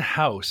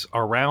 in-house,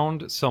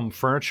 around some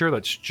furniture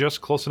that's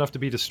just close enough to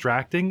be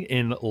distracting,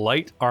 in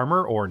light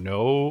armor or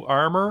no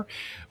armor,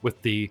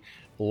 with the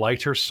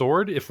lighter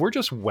sword, if we're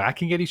just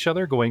whacking at each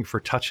other, going for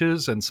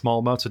touches and small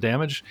amounts of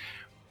damage,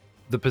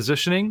 the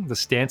positioning, the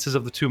stances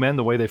of the two men,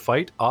 the way they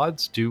fight,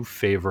 odds do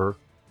favor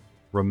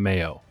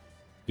Romeo.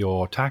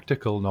 Your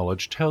tactical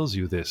knowledge tells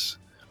you this.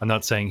 I'm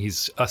not saying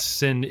he's a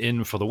sin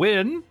in for the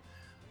win,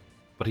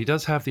 but he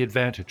does have the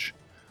advantage.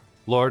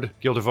 Lord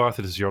Gildevarth,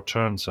 it is your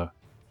turn, sir.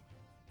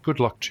 Good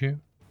luck to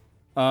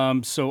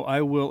you. So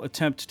I will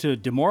attempt to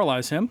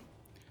demoralize him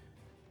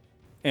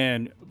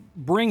and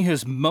bring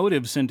his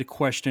motives into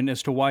question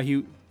as to why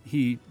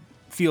he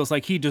feels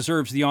like he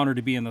deserves the honor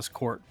to be in this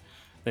court,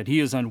 that he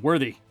is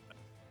unworthy.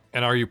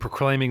 And are you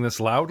proclaiming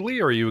this loudly,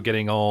 or are you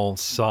getting all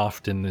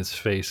soft in his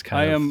face?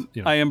 I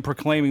am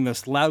proclaiming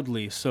this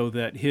loudly so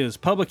that his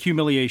public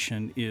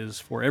humiliation is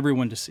for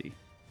everyone to see.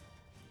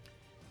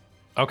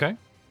 Okay.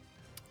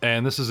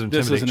 And this is an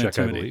intimidate check,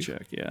 I believe.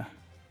 Check, yeah.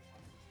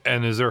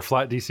 And is there a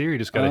flat DC, or you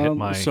just got to hit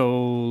my...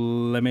 So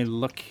let me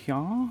look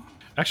here.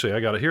 Actually, I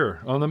got it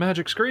here on the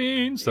magic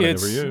screens that I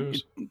never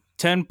use.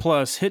 10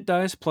 plus hit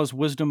dice plus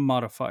wisdom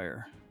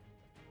modifier.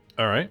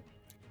 All right.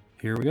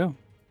 Here we go.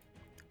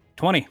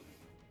 20.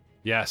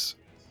 Yes.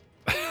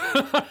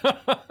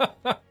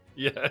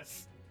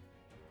 Yes.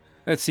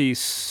 Let's see.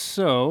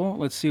 So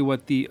let's see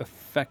what the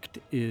effect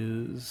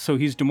is. So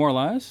he's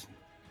demoralized.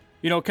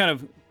 Kind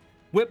of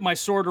whip my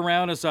sword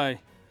around as I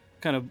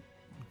kind of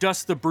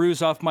dust the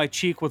bruise off my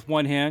cheek with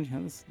one hand.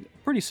 That's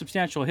a pretty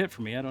substantial hit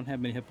for me. I don't have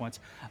many hit points.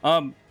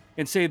 And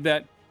say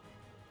that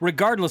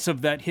regardless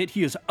of that hit,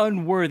 he is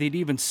unworthy to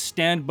even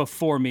stand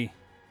before me.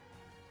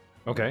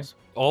 Okay.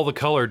 All the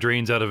color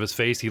drains out of his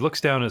face. He looks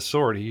down at his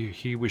sword.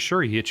 He was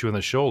sure he hit you in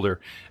the shoulder,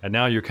 and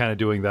now you're kind of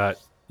doing that,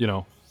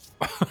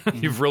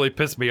 You've really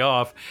pissed me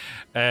off.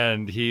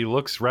 And he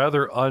looks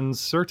rather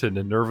uncertain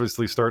and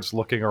nervously starts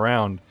looking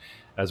around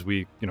as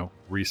we,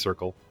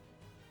 recircle.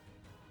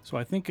 So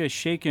I think a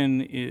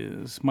shaken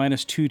is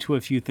 -2 to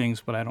a few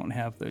things, but I don't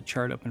have the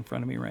chart up in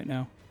front of me right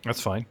now.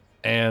 That's fine.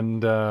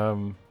 And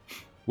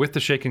with the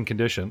shaken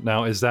condition.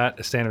 Now, is that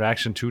a standard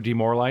action to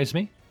demoralize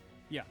me?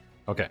 Yeah.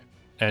 Okay.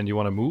 And you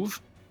want to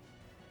move?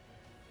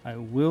 I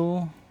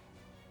will.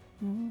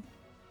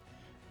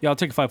 Yeah, I'll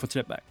take a 5-foot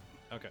step back.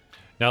 Okay.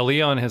 Now,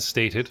 Leon has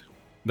stated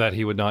that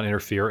he would not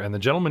interfere, and the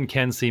gentleman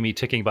can see me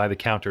ticking by the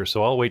counter,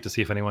 so I'll wait to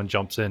see if anyone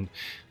jumps in.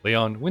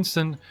 Leon,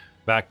 Winston,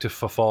 back to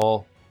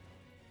Fafal.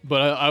 But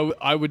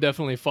I would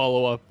definitely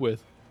follow up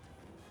with,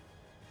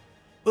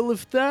 well,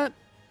 if that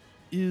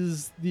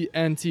is the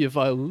ante if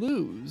I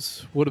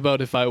lose, what about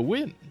if I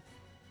win?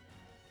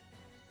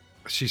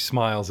 She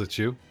smiles at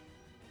you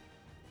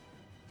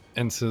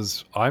and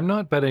says, I'm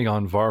not betting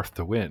on Varth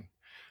to win.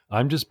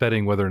 I'm just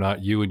betting whether or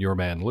not you and your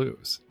man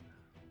lose.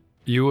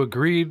 You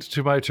agreed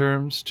to my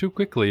terms too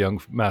quickly, young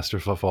Master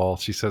Fafal,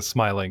 she says,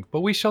 smiling, but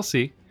we shall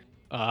see.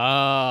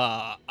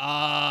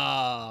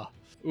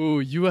 Ooh,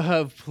 you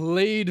have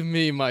played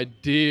me, my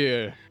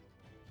dear.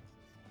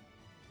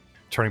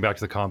 Turning back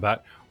to the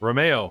combat,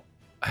 Romeo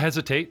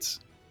hesitates,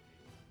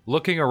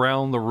 looking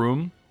around the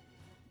room,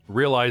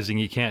 realizing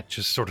he can't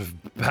just sort of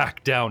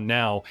back down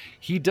now.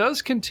 He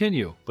does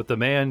continue, but the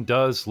man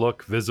does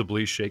look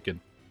visibly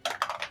shaken.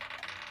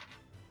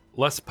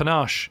 Less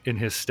panache in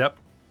his step,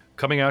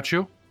 coming at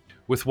you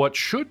with what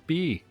should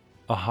be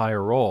a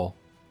higher roll.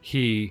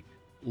 He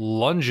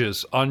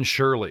lunges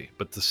unsurely,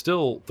 but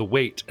still the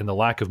weight and the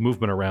lack of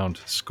movement around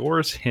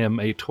scores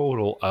him a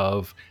total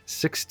of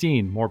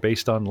 16, more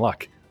based on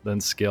luck than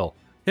skill.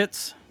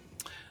 Hits.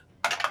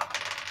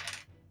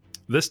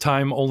 This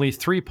time only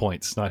 3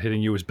 points, not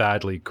hitting you as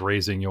badly,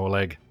 grazing your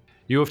leg.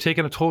 You have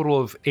taken a total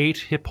of 8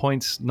 hit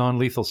points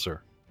non-lethal, sir.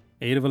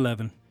 8 of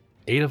 11.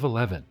 8 of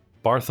 11.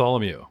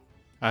 Bartholomew.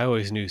 I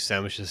always knew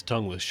Samish's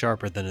tongue was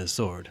sharper than his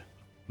sword.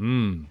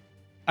 Hmm.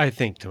 I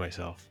think to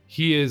myself.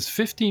 He is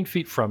 15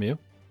 feet from you.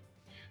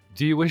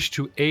 Do you wish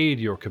to aid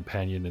your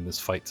companion in this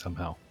fight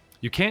somehow?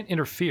 You can't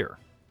interfere.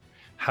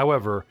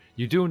 However,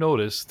 you do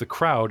notice the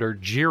crowd are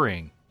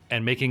jeering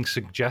and making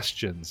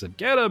suggestions and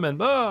get him and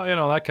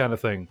that kind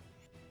of thing.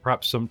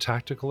 Perhaps some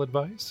tactical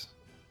advice?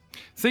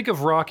 Think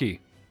of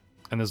Rocky,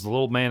 and there's the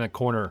little man in the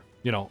corner,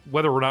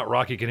 whether or not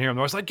Rocky can hear him,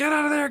 they're always like, get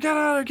out of there, get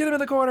him in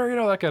the corner,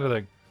 that kind of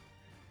thing.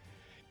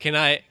 Can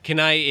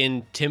I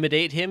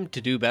intimidate him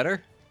to do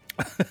better?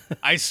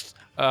 I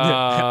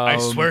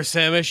swear,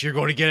 Samish, you're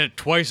going to get it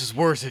twice as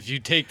worse if you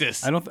take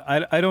this. I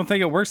don't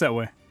think it works that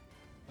way.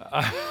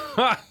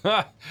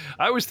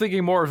 I was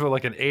thinking more of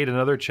like an aid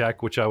another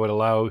check, which I would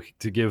allow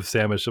to give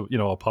Samish,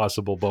 a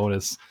possible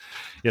bonus.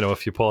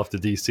 If you pull off the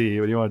DC,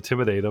 when you want to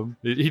intimidate him,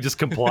 he just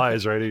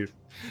complies, right?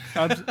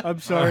 I'm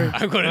sorry.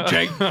 I'm going to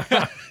drag.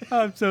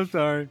 I'm so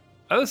sorry.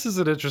 This is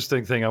an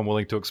interesting thing I'm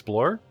willing to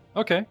explore.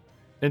 Okay.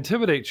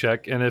 Intimidate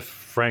check, and if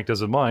Frank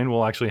doesn't mind,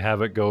 we'll actually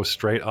have it go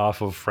straight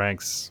off of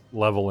Frank's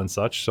level and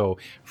such. So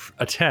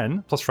a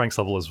 10 plus Frank's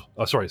level is...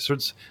 so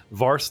it's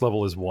Varth's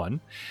level is 1,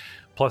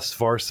 plus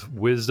Varth's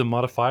wisdom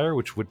modifier,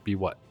 which would be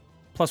what?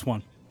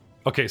 +1.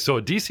 Okay, so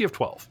a DC of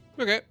 12.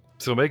 Okay.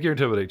 So make your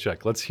intimidate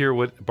check. Let's hear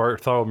what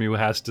Bartholomew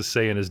has to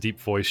say in his deep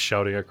voice,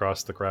 shouting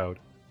across the crowd.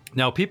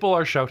 Now, people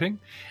are shouting,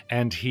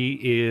 and he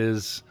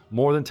is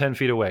more than 10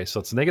 feet away. So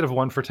it's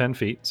 -1 for 10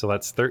 feet. So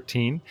that's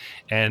 13.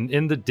 And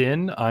in the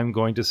din, I'm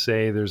going to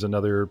say there's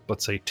another,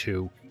 let's say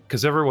 2.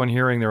 Because everyone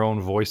hearing their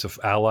own voice of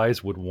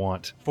allies would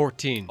want...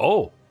 14.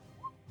 Oh,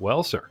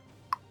 well, sir.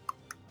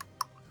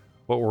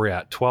 What were we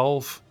at?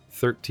 12,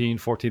 13,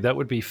 14. That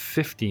would be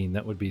 15.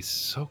 That would be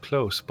so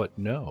close, but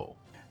no.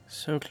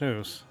 So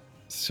close.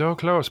 So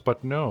close,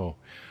 but no.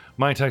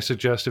 Might I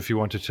suggest, if you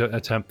want to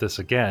attempt this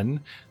again,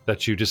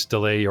 that you just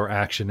delay your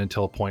action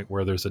until a point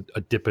where there's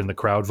a dip in the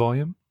crowd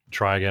volume?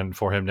 Try again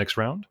for him next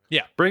round?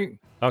 Yeah.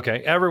 Okay,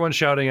 everyone's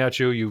shouting at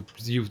you.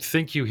 You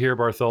think you hear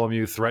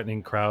Bartholomew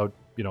threatening crowd,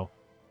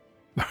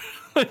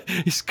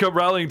 He's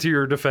rallying to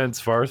your defense,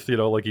 Varth,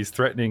 like he's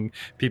threatening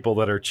people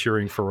that are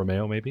cheering for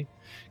Romeo, maybe.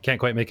 Can't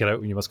quite make it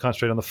out. You must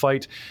concentrate on the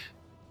fight.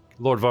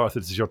 Lord Varth,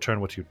 it is your turn.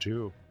 What do you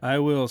do? I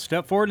will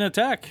step forward and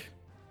attack.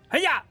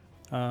 Hiya!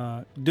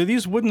 Do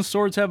these wooden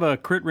swords have a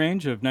crit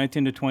range of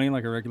 19 to 20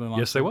 like a regular long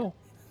Yes, they will.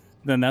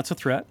 Then that's a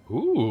threat.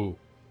 Ooh.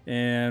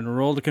 And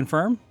roll to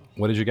confirm.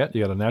 What did you get?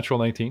 You got a natural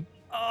 19.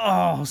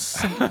 Oh,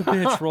 son of a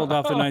bitch, rolled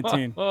off the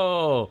 19.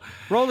 Oh.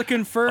 Roll to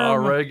confirm. A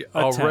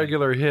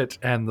regular hit,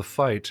 and the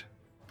fight,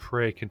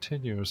 pray,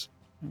 continues.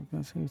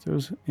 Let's see if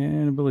there's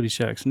an ability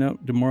checks. Nope,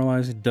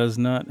 demoralize does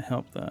not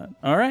help that.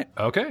 All right.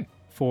 Okay.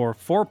 For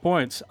 4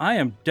 points, I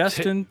am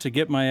destined to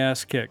get my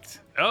ass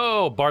kicked.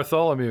 Oh,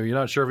 Bartholomew, you're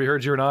not sure if he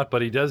heard you or not,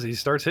 but he does. He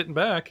starts hitting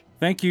back.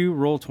 Thank you,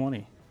 roll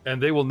 20.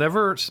 And they will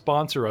never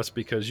sponsor us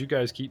because you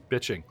guys keep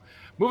bitching.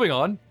 Moving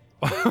on.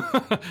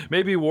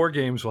 Maybe War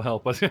Games will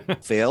help us.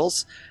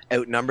 Fails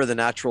outnumber the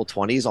natural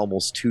 20s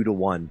almost 2 to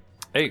 1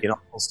 Hey, in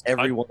almost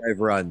everyone I've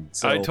run.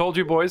 So I told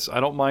you, boys, I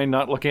don't mind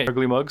not looking at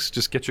ugly mugs.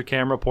 Just get your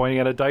camera pointing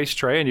at a dice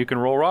tray and you can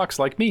roll rocks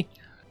like me.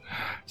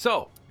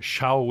 So,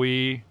 shall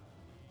we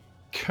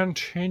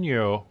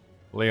continue?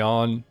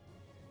 Leon,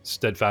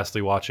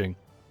 steadfastly watching,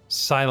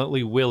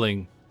 silently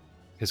willing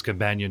his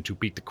companion to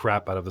beat the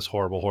crap out of this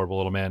horrible, horrible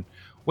little man.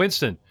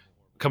 Winston,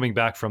 coming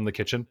back from the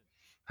kitchen.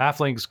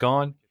 Halfling's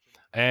gone.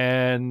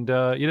 and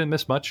you didn't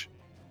miss much.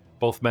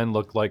 Both men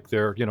look like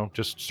they're,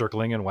 just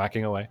circling and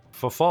whacking away.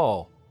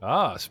 Fafal,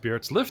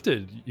 spirits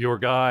lifted. Your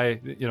guy,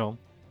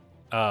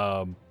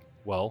 oh,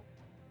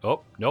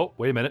 no,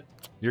 wait a minute.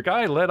 Your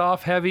guy led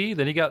off heavy,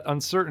 then he got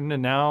uncertain,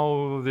 and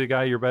now the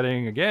guy you're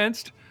betting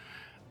against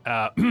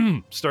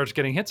starts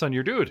getting hits on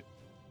your dude.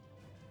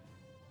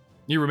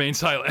 You remain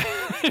silent.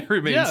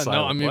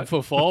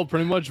 Fafal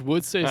pretty much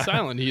would stay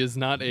silent. He is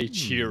not a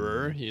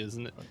cheerer. He's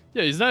not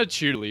a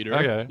cheerleader.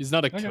 Okay. He's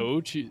not a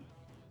coach.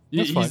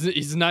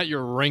 He's not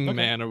your ring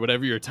man or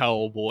whatever, your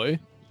towel boy.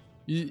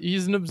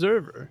 He's an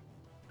observer.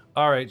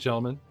 All right,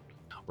 gentlemen.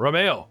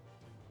 Romeo,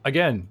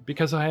 again,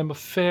 because I am a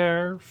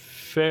fair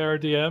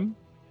DM,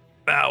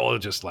 we'll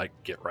just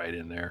get right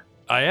in there.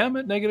 I am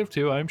at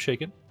 -2. I am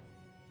shaken.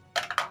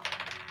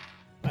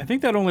 I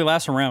think that only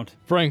lasts a round.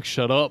 Frank,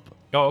 shut up.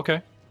 Oh,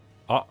 okay.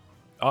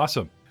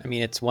 Awesome. I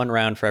mean, it's 1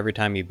 round for every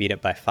time you beat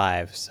it by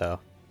 5, so.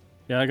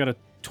 Yeah, I got a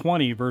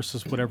 20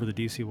 versus whatever the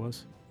DC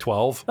was.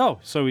 12. Oh,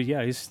 so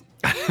yeah, he's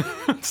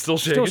Still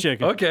Still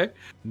shaking. Okay.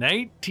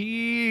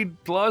 19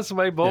 plus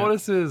my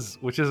bonuses,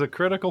 which is a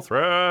critical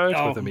threat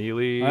with a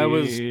melee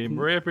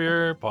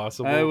rapier.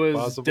 I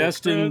was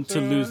destined to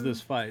lose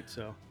this fight,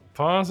 so.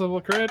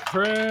 Possible crit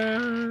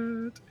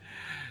threat.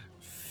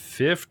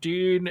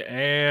 15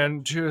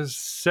 and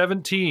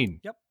 17.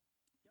 Yep.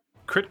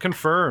 Crit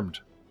confirmed.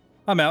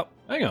 I'm out.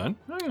 Hang on.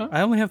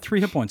 I only have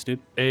 3 hit points, dude.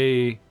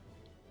 A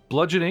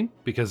bludgeoning,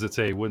 because it's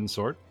a wooden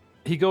sword.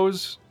 He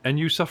goes, and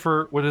you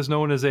suffer what is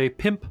known as a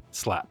pimp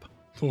slap.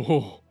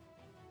 Oh.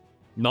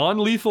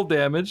 Non-lethal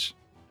damage,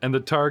 and the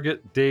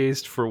target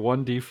dazed for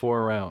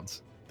 1d4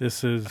 rounds.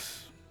 This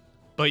is...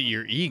 But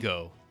your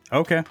ego.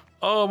 Okay.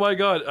 Oh my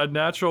god, a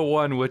natural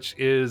 1, which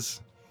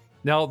is...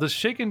 Now, does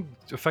shaken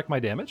affect my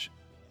damage?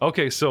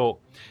 Okay, so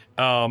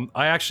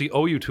I actually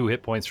owe you 2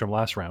 hit points from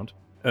last round.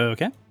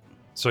 Okay.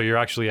 So you're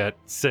actually at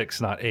 6,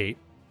 not 8.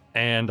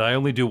 And I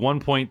only do 1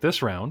 point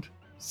this round.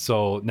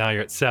 So now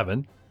you're at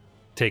 7,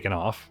 taken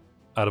off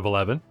out of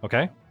 11.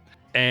 Okay.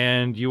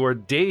 And you are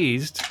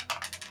dazed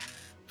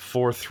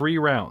for 3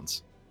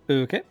 rounds.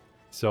 Okay.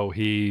 So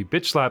he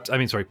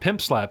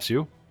pimp slaps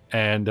you.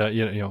 And,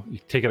 you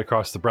take it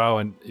across the brow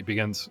and he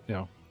begins,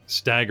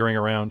 staggering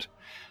around.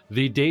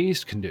 The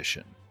dazed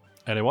condition.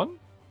 Anyone?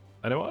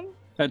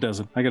 That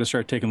doesn't. I got to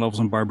start taking levels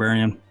in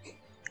Barbarian.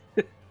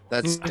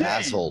 That's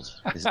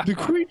dazzled. The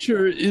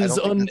creature is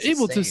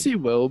unable to see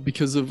well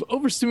because of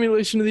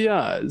overstimulation of the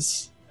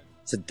eyes.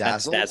 It's a That's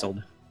dazzled.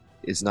 dazzled.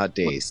 It's not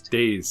dazed.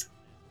 Dazed.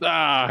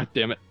 Ah,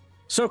 damn it.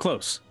 So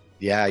close.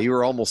 Yeah, you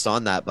were almost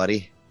on that,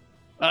 buddy.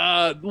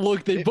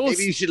 Look, they both...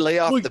 Maybe you should lay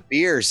off the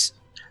beers.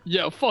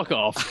 Yeah, fuck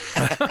off.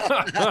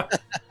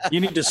 You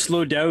need to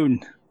slow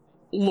down.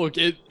 Look,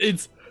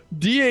 it's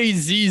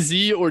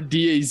D-A-Z-Z or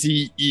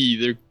D-A-Z-E.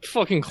 They're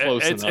fucking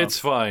close enough. It's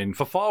fine.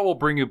 Fafal will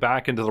bring you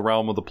back into the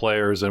realm of the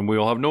players, and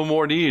we'll have no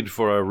more need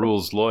for a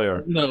rules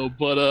lawyer. No,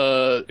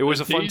 but it was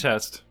a fun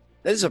test.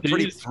 That is a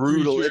pretty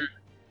brutal...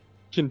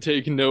 Can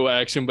take no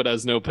action, but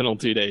has no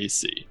penalty to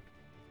AC.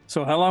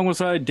 So how long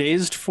was I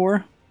dazed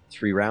for?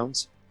 3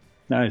 rounds?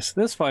 Nice.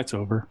 This fight's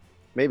over.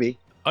 Maybe.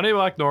 Unable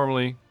to act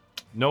normally,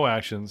 no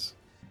actions.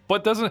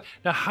 But doesn't...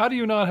 Now, how do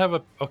you not have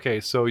a... Okay,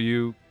 so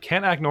you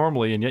can't act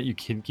normally, and yet you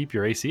can keep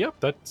your AC up?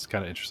 That's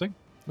kind of interesting.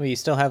 Well, you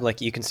still have,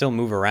 you can still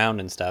move around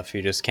and stuff.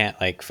 You just can't,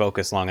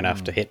 focus long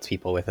enough to hit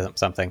people with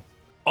something.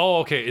 Oh,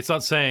 okay. It's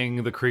not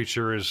saying the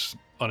creature is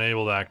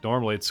unable to act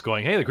normally. It's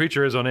going, hey, the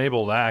creature is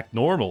unable to act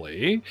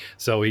normally,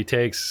 so he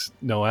takes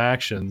no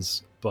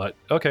actions. But,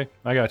 okay,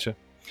 I gotcha.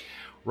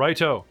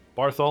 Righto,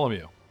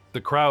 Bartholomew. The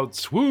crowd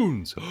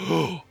swoons,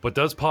 but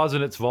does pause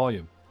in its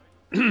volume.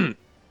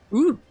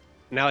 Ooh,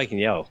 now I can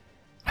yell.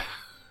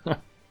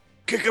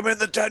 Kick him in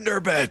the tender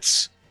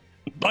bits.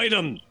 Bite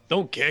him!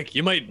 Don't kick,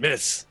 you might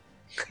miss.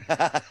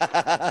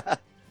 Damn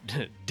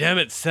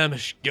it,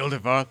 Samish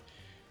Gildevarth.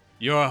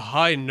 You're a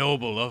high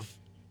noble of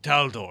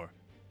Taldor.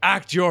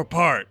 Act your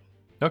part.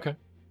 Okay,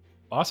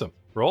 awesome.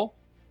 Roll.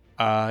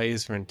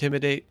 Is for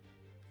intimidate.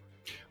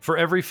 For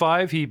every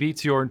 5 he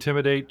beats your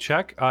intimidate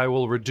check, I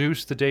will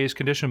reduce the day's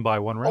condition by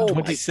 1 round. Oh,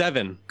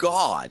 27.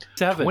 God.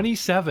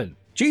 27.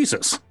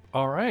 Jesus.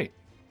 All right.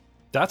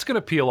 That's going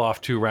to peel off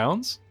 2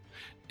 rounds.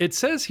 It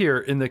says here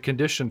in the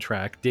condition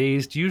track,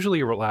 dazed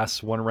usually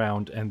lasts 1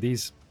 round, and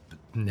these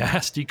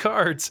nasty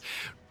cards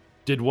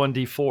did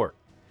 1d4.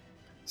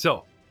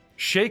 So,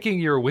 shaking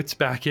your wits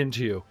back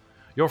into you,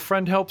 your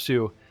friend helps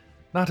you,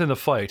 not in the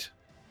fight,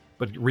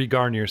 but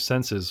regarn your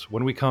senses.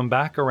 When we come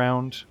back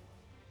around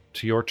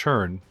to your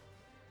turn,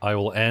 I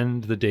will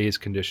end the day's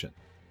condition.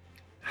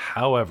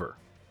 However,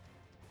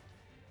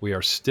 we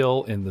are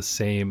still in the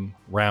same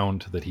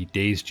round that he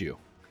dazed you.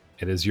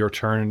 It is your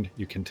turn.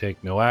 You can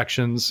take no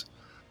actions.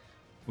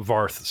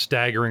 Varth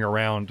staggering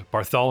around,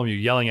 Bartholomew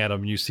yelling at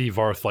him. You see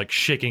Varth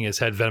shaking his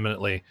head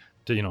vehemently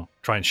to,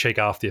 try and shake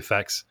off the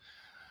effects,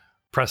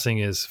 pressing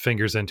his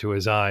fingers into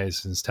his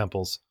eyes and his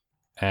temples.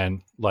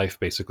 And life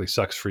basically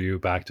sucks for you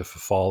back to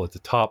Fafal at the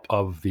top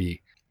of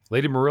the...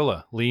 Lady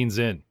Marilla leans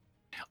in.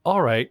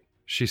 All right,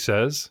 she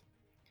says,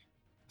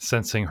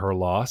 sensing her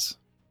loss.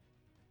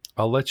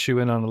 I'll let you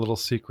in on a little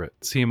secret.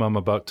 Seem I'm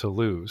about to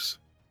lose.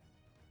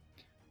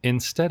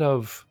 Instead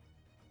of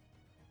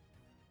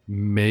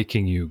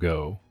making you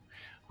go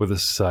where the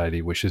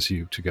society wishes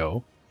you to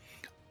go,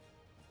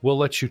 we'll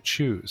let you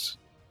choose.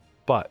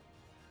 But,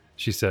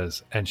 she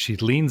says, and she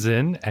leans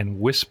in and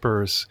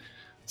whispers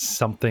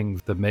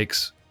something that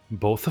makes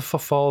both of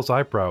Fafal's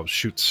eyebrows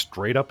shoot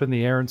straight up in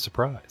the air in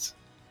surprise.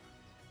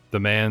 The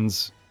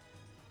man's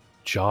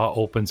jaw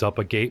opens up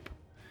agape,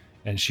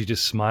 and she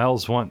just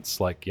smiles once,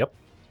 like, yep,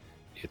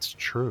 it's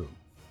true.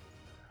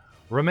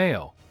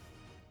 Romeo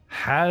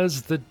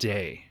has the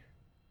day.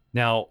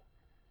 Now,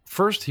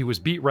 first he was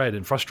beat red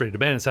and frustrated,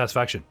 abandoned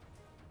satisfaction,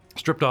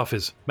 stripped off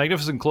his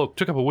magnificent cloak,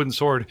 took up a wooden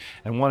sword,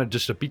 and wanted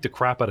just to beat the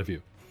crap out of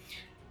you.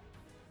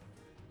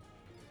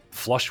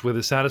 Flushed with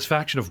the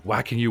satisfaction of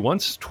whacking you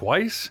once,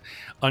 twice,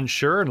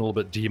 unsure and a little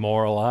bit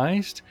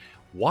demoralized,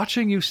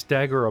 watching you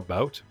stagger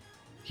about,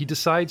 he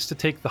decides to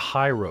take the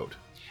high road.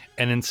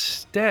 And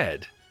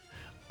instead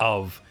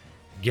of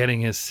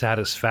getting his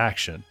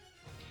satisfaction,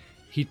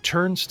 he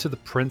turns to the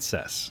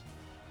princess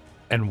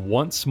and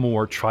once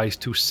more tries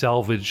to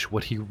salvage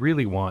what he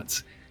really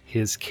wants,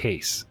 his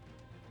case.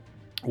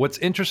 What's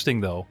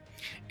interesting, though,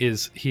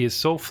 is he is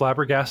so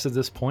flabbergasted at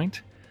this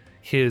point,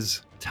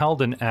 his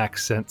Taldan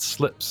accent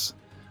slips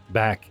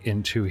back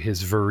into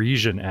his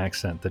Varisian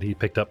accent that he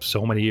picked up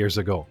so many years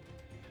ago.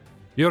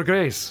 Your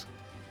Grace,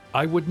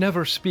 I would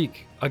never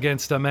speak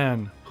against a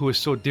man who is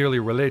so dearly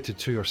related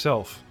to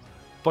yourself,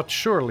 but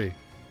surely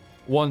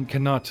one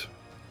cannot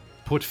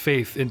put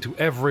faith into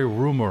every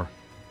rumor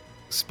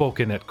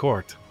spoken at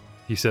court,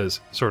 he says,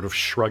 sort of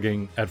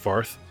shrugging at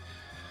Varth,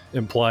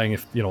 implying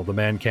if, the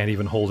man can't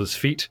even hold his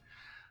feet,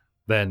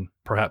 then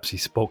perhaps he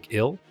spoke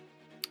ill.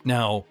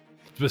 Now,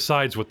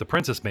 besides what the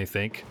princess may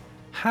think,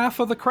 half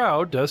of the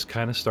crowd does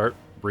kind of start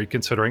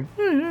reconsidering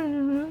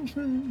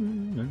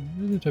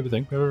type of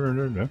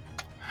thing.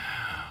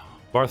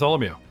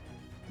 Bartholomew,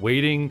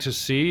 waiting to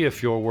see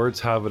if your words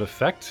have an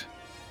effect?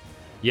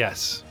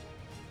 Yes,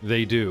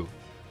 they do.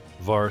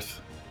 Varth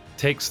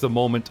takes the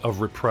moment of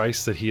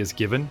reprise that he has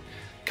given,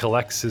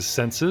 collects his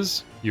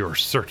senses, you're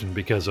certain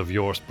because of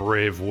your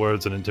brave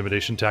words and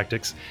intimidation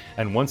tactics,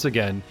 and once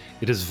again,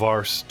 it is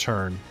Varth's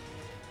turn.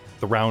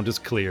 The round is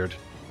cleared.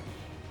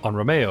 On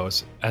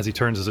Romeo's, as he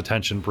turns his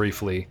attention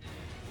briefly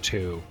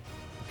to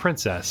the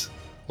princess,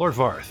 Lord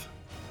Varth,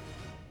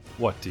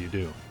 what do you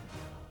do?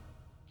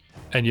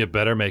 And you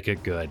better make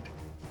it good.